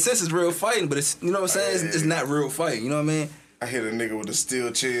that's in a sense it's real fighting, but it's, you know what I'm saying, it's not real fighting. You know what I mean? I hit a nigga with the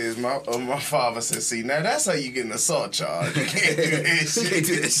steel chairs. My father said, "See, now that's how you get an assault charge. You can't do that You shit. can't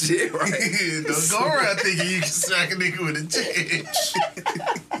do that shit, right? Don't go around thinking you can smack a nigga with a chair."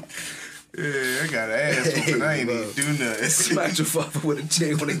 Yeah, I got an ass whooping. I ain't even do nothing. Smack your father with a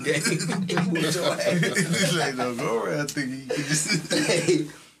chair on the game. Whooped your ass. Like, don't go around thinking you can just. hey,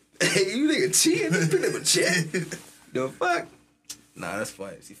 you nigga cheating? Pick up a chair. The fuck? Nah, that's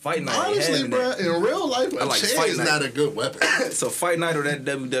funny. See, fight night. ain't honestly, having bro, that. in real life, I a like chair fight is night. not a good weapon. So fight night or that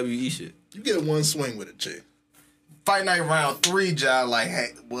WWE shit? You get one swing with a chair. Fight Night Round 3, John, like,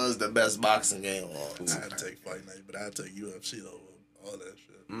 was the best boxing game on. I'd take fight night, but I'd take UFC over all that shit.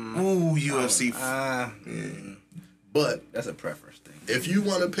 Ooh, UFC. But That's a preference thing. if you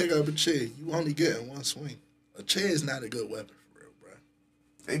want to pick up a chair, you only get in one swing. A chair is not a good weapon for real, bro.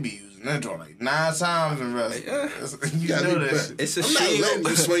 They be using that joint like 9 times in wrestling. Yeah. You gotta know be that prepped. shit. It's a I'm not shield. letting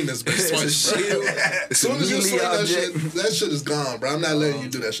you swing this bitch It's a twice, bro. shield. As soon as you It's a swing that melee shit, object. that shit is gone, bro. I'm not letting you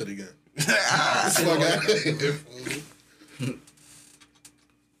do that shit again. Fuck out of here.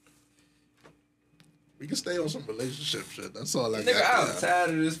 We can stay on some relationship shit. That's all I Nigga, got. I'm tired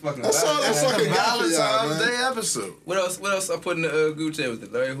of this fucking. That's all I Valentine. fucking got for y'all, Valentine's man. Day episode. What else I put in the group chat with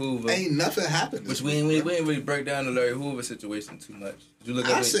the Larry Hoover? Ain't nothing happened. Which this we week, ain't bro. really break down the Larry Hoover situation too much. Did you look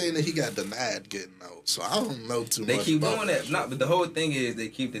up I it? seen that he got denied getting out, so I don't know too They much. keep about doing that. Not, but the whole thing is they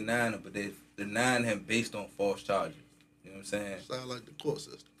keep denying him, but they denying him based on false charges. You know what I'm saying? Sound like the court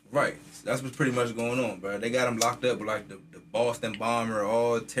system. Right. That's what's pretty much going on, bro. They got him locked up with like the Boston bomber,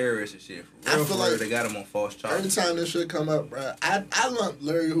 all terrorists and shit. For I real, feel for real, like they got him on false Every charges. time this shit come up, bro, I lump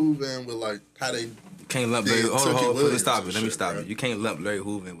Larry Hoover in with like how they. You can't lump Yeah, Larry. Tookie Hold on, let me Williams stop it. and Let me shit, stop bro. it. You can't lump Larry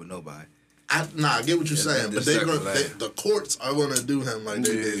Hoover in with nobody. I get what you're Yeah, saying, but that's they separate, the courts are gonna do him like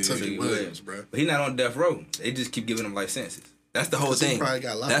they did Tookie Tookie Williams, bro. But he not on death row. They just keep giving him life sentences. That's the whole 'Cause he thing. probably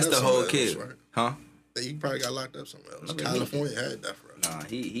got locked That's up the whole somewhere kid, else, right? huh? He probably got locked up somewhere else. I mean, California had death row. Nah,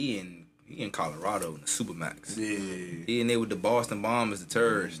 he in Colorado in the Supermax. Yeah. He in there with the Boston bombers, the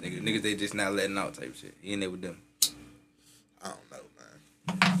terrorists, niggas they just not letting out type shit. He in there with them. I don't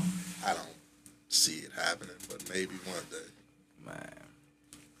know, man. I don't see it happening, but maybe one day. Man,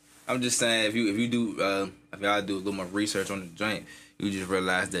 I'm just saying if you do if y'all do a little more research on the joint, you just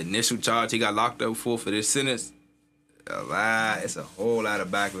realize the initial charge he got locked up for this sentence, it's a whole lot of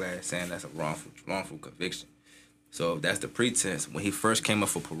backlash saying that's a wrongful conviction. So if that's the pretense. When he first came up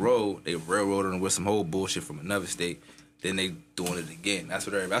for parole, they railroaded him with some whole bullshit from another state. Then they doing it again. That's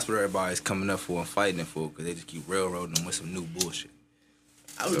what everybody's coming up for and fighting it for, because they just keep railroading them with some new bullshit.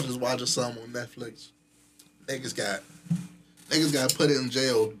 I was just watching something on Netflix. Niggas got put in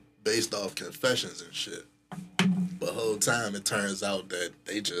jail based off confessions and shit. But whole time it turns out that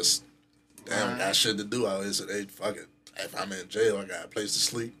they just don't got shit to do out here, so they fuck it. If I'm in jail, I got a place to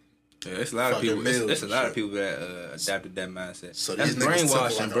sleep. Yeah, there's a lot of Fucking people. meals There's a and lot of shit. people that adapted that mindset. So That's these niggas took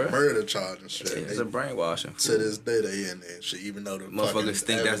brainwashing, like bro. a murder charge and shit. Yeah, it's They- a brainwashing. to this day they in there and shit, even though the Motherfuckers fucking think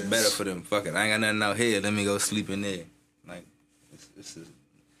that's evidence- better for them. Fuck it, I ain't got nothing out here. Let me go sleep in there. Like, this is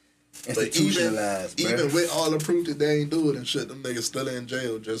But institutionalized, bro. even with all the proof that they ain't do it and shit, them niggas still in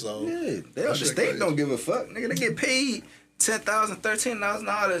jail just all. Yeah, they That the shit state crazy. don't give a fuck, nigga. They get paid $10,000,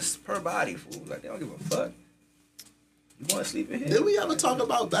 $13,000 per body, fool. Like they don't give a fuck. You want to sleep in here? Did we ever talk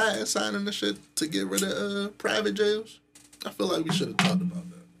about that signing the shit to get rid of private jails? I feel like we should have talked about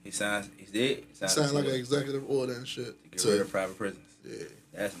that. He did. He signed like an executive order and shit. To get rid of private prisons. Yeah.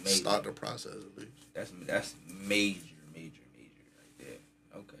 That's major. Start the process at least. That's major right there.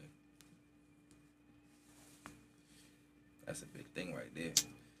 Okay. That's a big thing right there.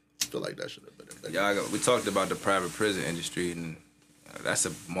 I feel like that should have been a big We talked about the private prison industry, and that's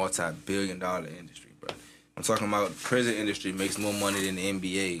a multi-billion-dollar industry, bro. I'm talking about prison industry makes more money than the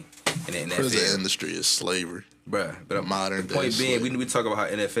NBA and the NFL. Prison industry is slavery. Bruh, but modern the point being, slavery. we talk about how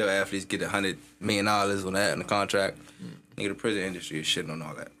NFL athletes get $100 million on that in the contract. Nigga, the prison industry is shitting on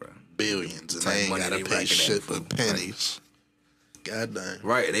all that, bro. Billions, and Type they ain't money gotta they pay racking shit in for for. pennies. Goddamn.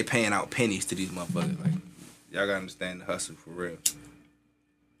 Right, they paying out pennies to these motherfuckers. Like, y'all gotta understand the hustle for real.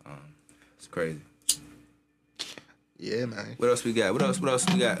 It's crazy. Yeah, man. What else we got? What else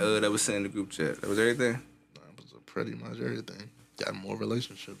we got? That was sent in the group chat. That was everything. That was pretty much everything. Got more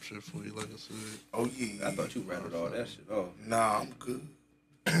relationship shit for you, like I said. Oh, yeah. I thought you rattled all that shit off. Nah, I'm good.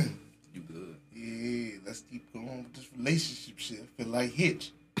 You good? Yeah, let's keep going with this relationship shit. I feel like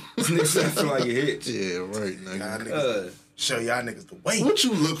Hitch. This nigga feel like a hitch. Yeah, right, Y'all nigga. niggas, show y'all niggas the way. What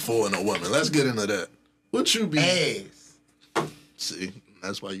you look for in a woman? Let's get into that. What you be? Ass. See,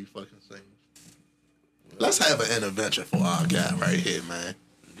 that's why you fucking single. Let's have an intervention for our guy right here, man.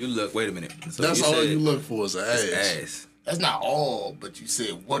 You look. Wait a minute. So That's all said you look for is an ass. ass. That's not all, but you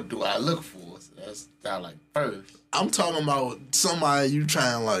said, what do I look for? So that's not like first. I'm talking about somebody you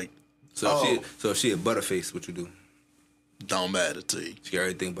trying like So if she a butterface, what you do? don't matter to you. She got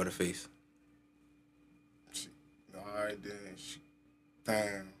everything butterface. All right, then.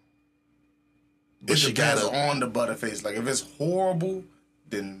 Damn. But It she depends gotta on the butterface. Like, if it's horrible,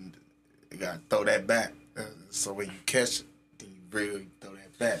 then you gotta throw that back. So when you catch it, then you really throw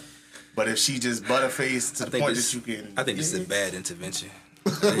that back. But if she just butterface to the point that you can... I think this is a bad intervention.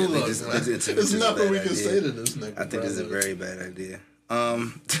 Look, man, there's nothing we can say to this nigga. I think this is a very bad idea.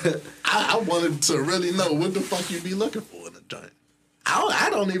 I wanted to really know what the fuck you be looking for in a joint. I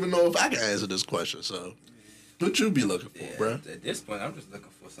don't even know if I can answer this question. So, what you be looking for, bruh? At this point, I'm just looking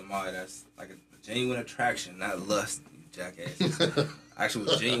for somebody that's like a genuine attraction, not lust, you jackasses. Actual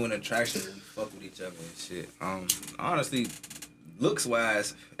genuine attraction when we fuck with each other and shit. Honestly, looks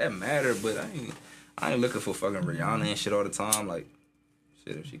wise, that matter, but I ain't looking for fucking Rihanna and shit all the time. Like,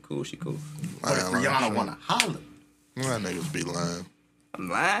 shit, if she cool, she cool. But if Rihanna wanna holler. My niggas be lying. I'm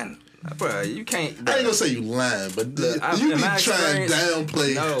lying? Bro, you can't. I ain't gonna say you lying, but you be trying to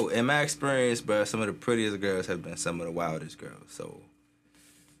downplay. No, in my experience, bro, some of the prettiest girls have been some of the wildest girls. So,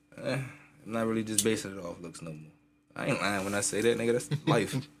 I'm not really just basing it off looks no more. I ain't lying when I say that, nigga. That's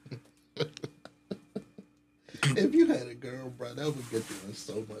life. If you had a girl, bro, that would get you in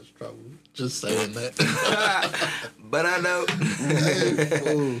so much trouble. Just saying that. But I know. Hey,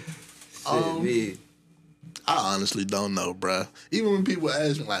 fool. Shit, man. I honestly don't know, bruh. Even when people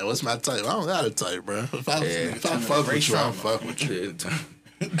ask me, like, what's my type? I don't got a type, bruh. If I fuck with you, I'll fuck with you.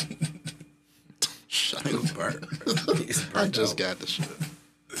 Shut up. I just got the shit.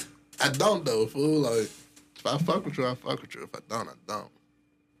 I don't, though, fool. Like, if I fuck with you, I fuck with you. If I don't, I don't.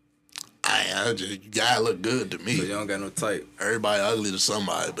 I just, you gotta look good to me. So you don't got no type. Everybody ugly to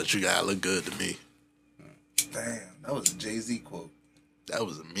somebody, but you gotta look good to me. Damn, that was a Jay-Z quote. That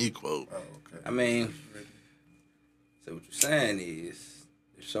was a me quote. Oh, okay. I mean, so what you're saying is,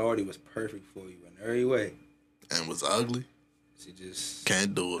 the shorty was perfect for you in every way. And was ugly? She just...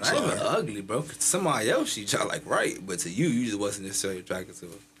 Can't do it, Not even sorry. ugly, bro. 'Cause somebody else, she shot like right. But to you, you just wasn't necessarily attracted to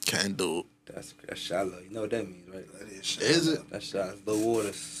her. Can't do it. That's shallow. You know what that means, right? That is shit. Is it? That's shallow. Low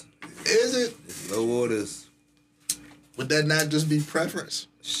waters. Is it? It's low waters. Would that not just be preference?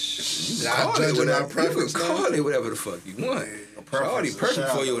 You Not call it judging whatever. our preference, You can call it whatever the fuck you want. your preference Shorty is perfect for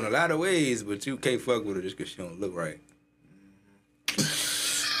shallow. you in a lot of ways, but you can't fuck with her just because she don't look right.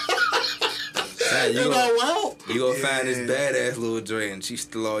 Now, you gonna find this badass little joint and she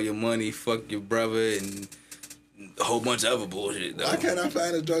steal all your money, fuck your brother, and a whole bunch of other bullshit. Though. Why can't I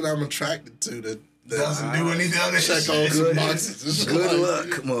find a joint I'm attracted to that Doesn't do any other check shit. off some boxes? Good luck,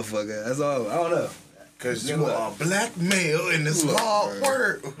 motherfucker. That's all. I don't know. Because you are a black male in this hard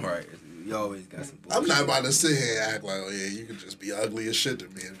work. Right. You always got some bullshit. I'm not about to sit here and act like, oh yeah, you can just be ugly as shit to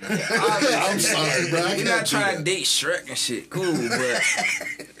me. I'm sorry, bro. I You're can't not do trying to that. date Shrek and shit. Cool, but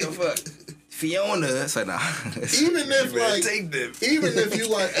the fuck. Fiona, it's like, nah. Even if You better like, take them. even if you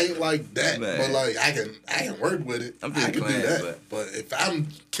like ain't like that, Man. but like I can work with it. I'm I just can playing, do that. But if I'm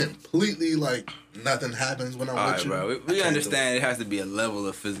completely like nothing happens when I'm All with right, you, bro. I We can't do understand it has to be a level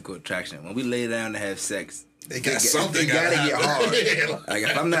of physical attraction. When we lay down to have sex, It got something. It gotta get hard. Yeah. Like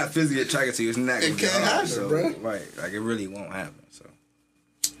if I'm not physically attracted to you, it's not gonna It get can't hard. happen, So, bro. right, like it really won't happen. So,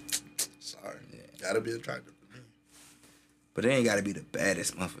 Sorry, gotta be attractive to me. but it ain't gotta be the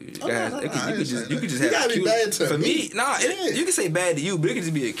baddest motherfucker. Oh, no, You could just You have gotta a be cute. bad to For me. you can say bad to you, but it could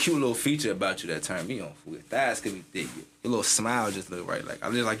just be a cute little feature about you that turn me on. Your thighs could be thick. Your little smile just look right. Like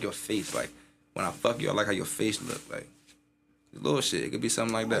I just like your face. Like when I fuck you, I like how your face look. Like little shit. It could be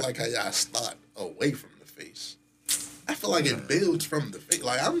something like I that. like how y'all start away from the face. I feel like it builds from the face.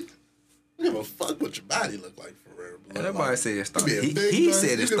 Like I don't give a fuck what your body look like for real. And everybody like, said it started. you could be a big He joint,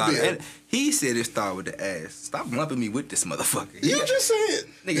 said you it could started. be a- And he said it started with the ass. Stop lumping me with this motherfucker. You just said,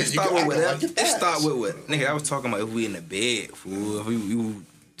 Nigga, you start can with act whatever. like your It start thighs. with what? Nigga, I was talking about if we in the bed, fool. If we were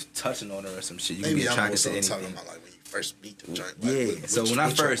touching on her or some shit, you can Maybe be I'm attracted also to talking anything. about like when you first meet the joint. Like, Yeah, what- so what when you- I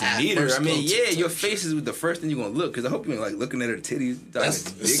what your first eye meet her, first I mean, go to yeah, type your shit. face is the first thing you're gonna look, because I hope you ain't like looking at her titties.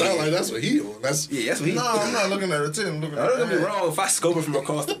 It sounds like that's what he on. That's Yeah, that's what he. No, I'm not looking at her too. I'm looking at Don't get me her. wrong. If I scope her from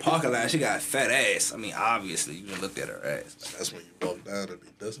across the parking lot, she got a fat ass. I mean, obviously, you done looked at her ass. that's when you walk down and be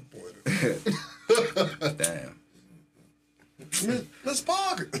disappointed. Damn. Miss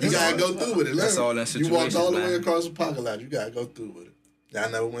Parker. You gotta go through with it. That's Listen, all in You situations, walked all the way man. across the parking lot. You gotta go through with it. Y'all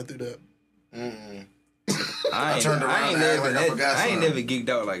never went through that. I ain't, turned around I ain't and never, acted like I forgot I ain't something. never geeked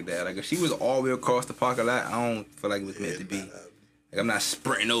out like that. Like if she was all the way across the parking lot, I don't feel like it was meant to be. Like I'm not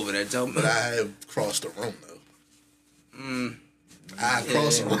sprinting over that jump. But I have crossed the room though. I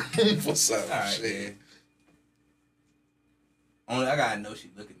crossed the room for something. All right, Shit. man. Only I gotta know she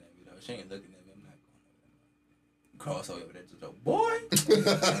looking at me though. She ain't looking at me. I'm not going over there. Cross over there to the boy.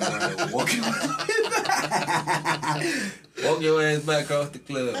 Walk your ass back across the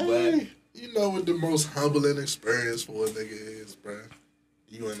club, boy. Hey, you know what the most humbling experience for a nigga is, bruh?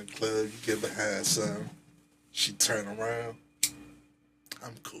 You in the club, you get behind some, she turn around.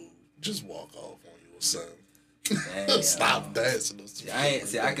 I'm cool. Just walk off on you or something. Damn. Stop dancing. I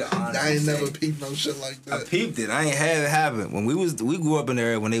could honestly I ain't never say- peeped no shit like I that. peeped it. I ain't had it happen. When we grew up in the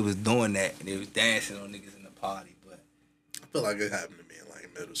area when they was doing that and they was dancing on niggas in the party, but I feel like it happened to me in like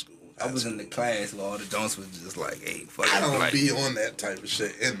middle school. I was in the class where all the don'ts was just like, hey, fuck I it. don't Like, be on that type of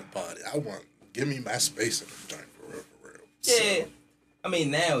shit in the party. Give me my space in the joint for real. yeah. I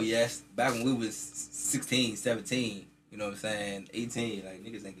mean, now, yes. Back when we was 16, 17, you know what I'm saying, 18, like,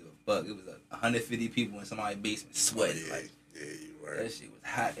 niggas didn't give a fuck. It was 150 people in somebody's basement sweating. Yeah, Like, yeah, you were. that shit was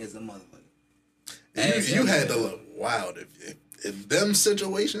hot as a motherfucker. You had to look wild if in them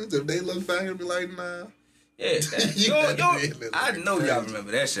situations. If they look back and be like, nah, Yeah, that, You had to be looking I know y'all crazy.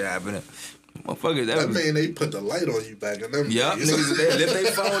 remember that shit happening. Motherfuckers, that that was... mean they put the light on you back in them Yup, days. niggas, they lift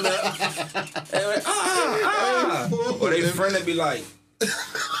their phone up. They like, or they friend would be like, the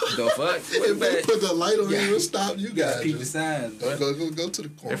fuck? If they put the light on you and stop, you guys Peep the just signs. go to the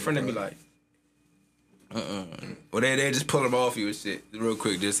corner. Their friend would be bro. like, or they just pull them off you and shit real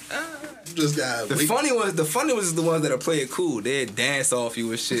quick. Just You just got the funny ones is the ones that are play it cool. They dance off you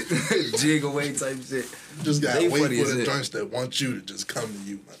and shit, jig away type shit. You just got They to wait funny for as the shit. joints that want you to just come to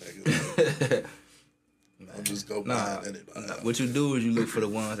you, my nigga. Don't just go behind anybody. Nah. What you do is you look for the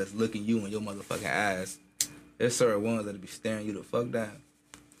ones that's looking you in your motherfucking eyes. There's certain ones that'll be staring you the fuck down.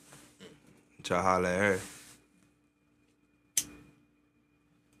 Try to holler at her.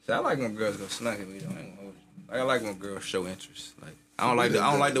 See, I like when girls go snuck at me though. I ain't gonna hold you. Like, I like when girls show interest. Like I don't like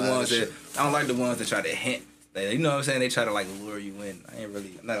the ones that try to hint. Like, you know what I'm saying? They try to like lure you in. I'm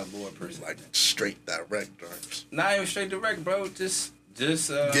not a lure person. Like straight direct joints. Not even straight direct, bro. Just Give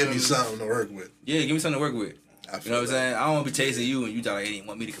me something to work with. Yeah, give me something to work with. I You know what I'm feel saying? I don't want to be chasing you and you like, hey,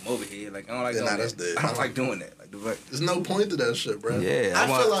 want me to come over here. Like I don't like Yeah, doing nah, that's that. dead. I don't like doing that. Like the fuck. There's no point to that shit, bro. Yeah, I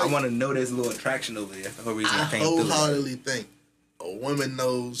I want to know there's a little attraction over there. That's the whole reason I I came through. wholeheartedly think a woman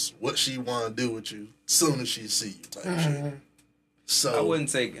knows what she want to do with you soon as she see you type shit. So I wouldn't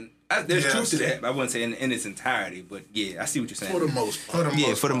say there's Yes. truth to that. But I wouldn't say in its entirety, but yeah, I see what you're saying. for the most part.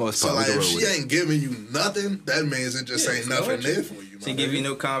 For the most So part, like, we can if roll she with it. ain't giving you nothing, that means it just Yeah, ain't she nothing don't. there for you. She ain't give you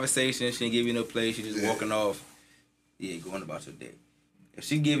no conversation. She ain't give you no play. She just Yeah. walking off. Yeah, going about your day. If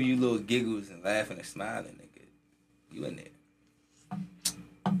she give you little giggles and laughing and smiling, nigga, you in there.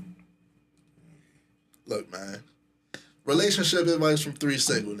 Look, man. Relationship advice from 3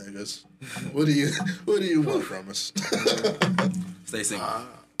 single niggas. What do you want from us? Stay single.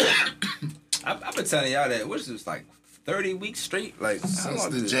 I've been telling y'all that. What's this like 30 weeks straight? Like how Since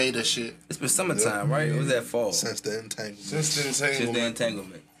long the is it? Jada shit. It's been summertime, right? Or was that fall? Since the entanglement. Since the Since the entanglement.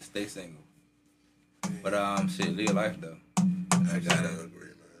 entanglement. Stay single. But shit, live your life though. I gotta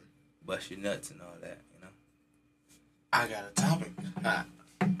agree, man. Bust your nuts and all that, you know. I got a topic. Yeah,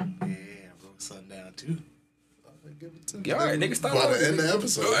 I wrote something down too. Give it to Yeah, all right, nigga, stop. About to end the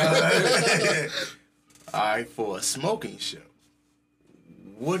episode. All right, for a smoking show,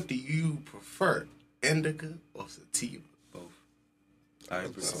 what do you prefer, indica or sativa? Both. I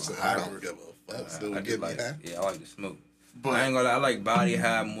agree. I don't give a fuck. Still I get me like, high. yeah, I like the smoke. But I ain't gonna lie, I like body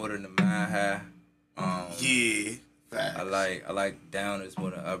high more than the mind high. yeah, facts. I like downers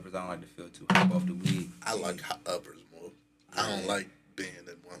more than uppers. I don't like to feel too hype off the weed. I like uppers more. I don't like being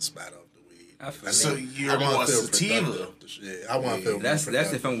in one spot off the weed. I feel So like, you're more sativa. Yeah, I want to feel that's more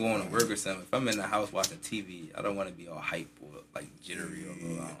if I'm going to work or something. If I'm in the house watching TV, I don't want to be all hype or like jittery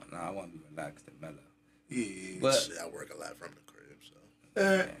or I want to be relaxed and mellow. Yeah, But shit, I work a lot from the crib, so.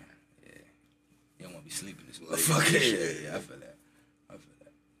 yeah. You don't want to be sleeping this motherfucker. Yeah, I feel that.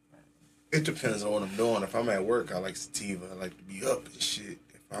 it depends on what I'm doing. If I'm at work, I like sativa. I like to be up and shit.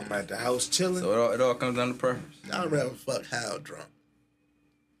 If I'm at the house chilling, So it all comes down to preference. I'd rather fuck high or drunk.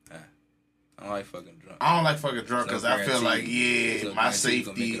 I don't like fucking drunk. I don't like fucking drunk because I feel like, There's yeah, no my guarantee you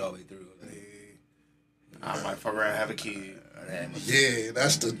gonna make safety. it all the way through. I might fuck around and have a kid. Yeah,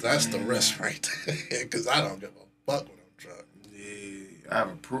 that's the risk right there. Because I don't give a fuck when I'm drunk. Yeah, I have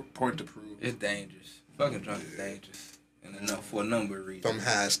a point to prove. It's dangerous. Fucking drunk is dangerous. And enough for a number of reasons. If I'm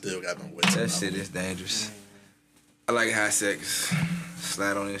high, I still got my wits. That shit is dangerous. I like high sex.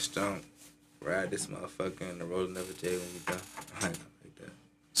 Slide on this jump. Ride this motherfucker in the road never jail when you done. I like that.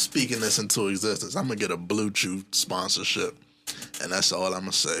 Speaking this into existence, I'm going to get a Blue Chew sponsorship. And that's all I'm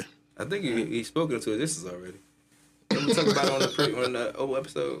going to say. I think he's spoken to this already. Didn't we talk about it on the old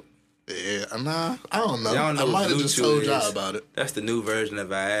episode? Yeah, nah, I don't know. Y'all know I might have Blue just Chew told is. y'all about it. That's the new version of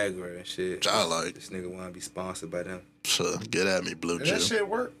Viagra and shit. Y'all like. This nigga want to be sponsored by them. So, get at me, Blue Does Chew. that shit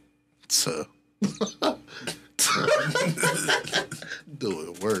work? So. Do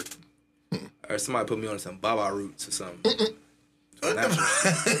it work. Or somebody put me on some baba roots or something. Natural.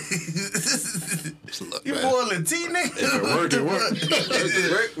 Look, You man. boiling tea, nigga? If it work, it work.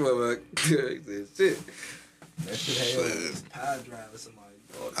 It work, motherfucker. Shit. That shit had power drive or somebody.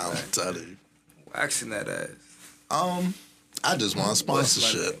 I'm telling you. Waxing that ass. I just want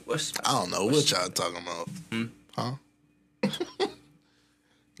sponsorship. I don't know what y'all talking about. Huh?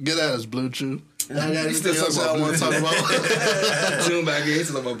 Get at us, Blue Chew. Y'all got anything else y'all want to talk about? Tune back in. He's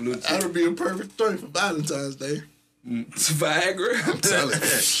talking about Blue Chew. That would be a perfect story for Valentine's Day. Viagra. I'm telling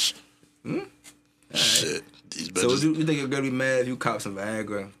you. Shit. These So bitches. you think you're gonna be mad if you cop some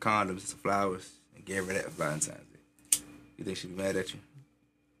Viagra, condoms, some flowers, and gave her that for Valentine's Day? You think she'd be mad at you?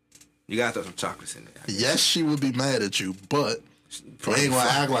 You gotta throw some chocolates in there. Yes, she would be mad at you, but we ain't gonna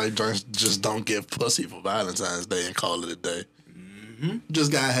act like just don't give pussy for Valentine's Day and call it a day. Mm-hmm.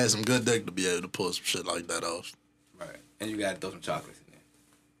 Just gotta have some good dick to be able to pull some shit like that off. Right. And you gotta throw some chocolates in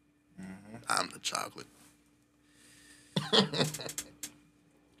there. I'm the chocolate.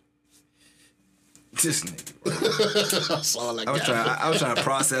 This nigga. That's all I got. I was trying to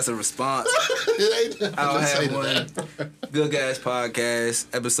process a response. It ain't I don't say have one. Good Guys Podcast,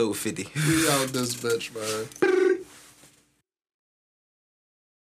 episode 50. We out this bitch, man.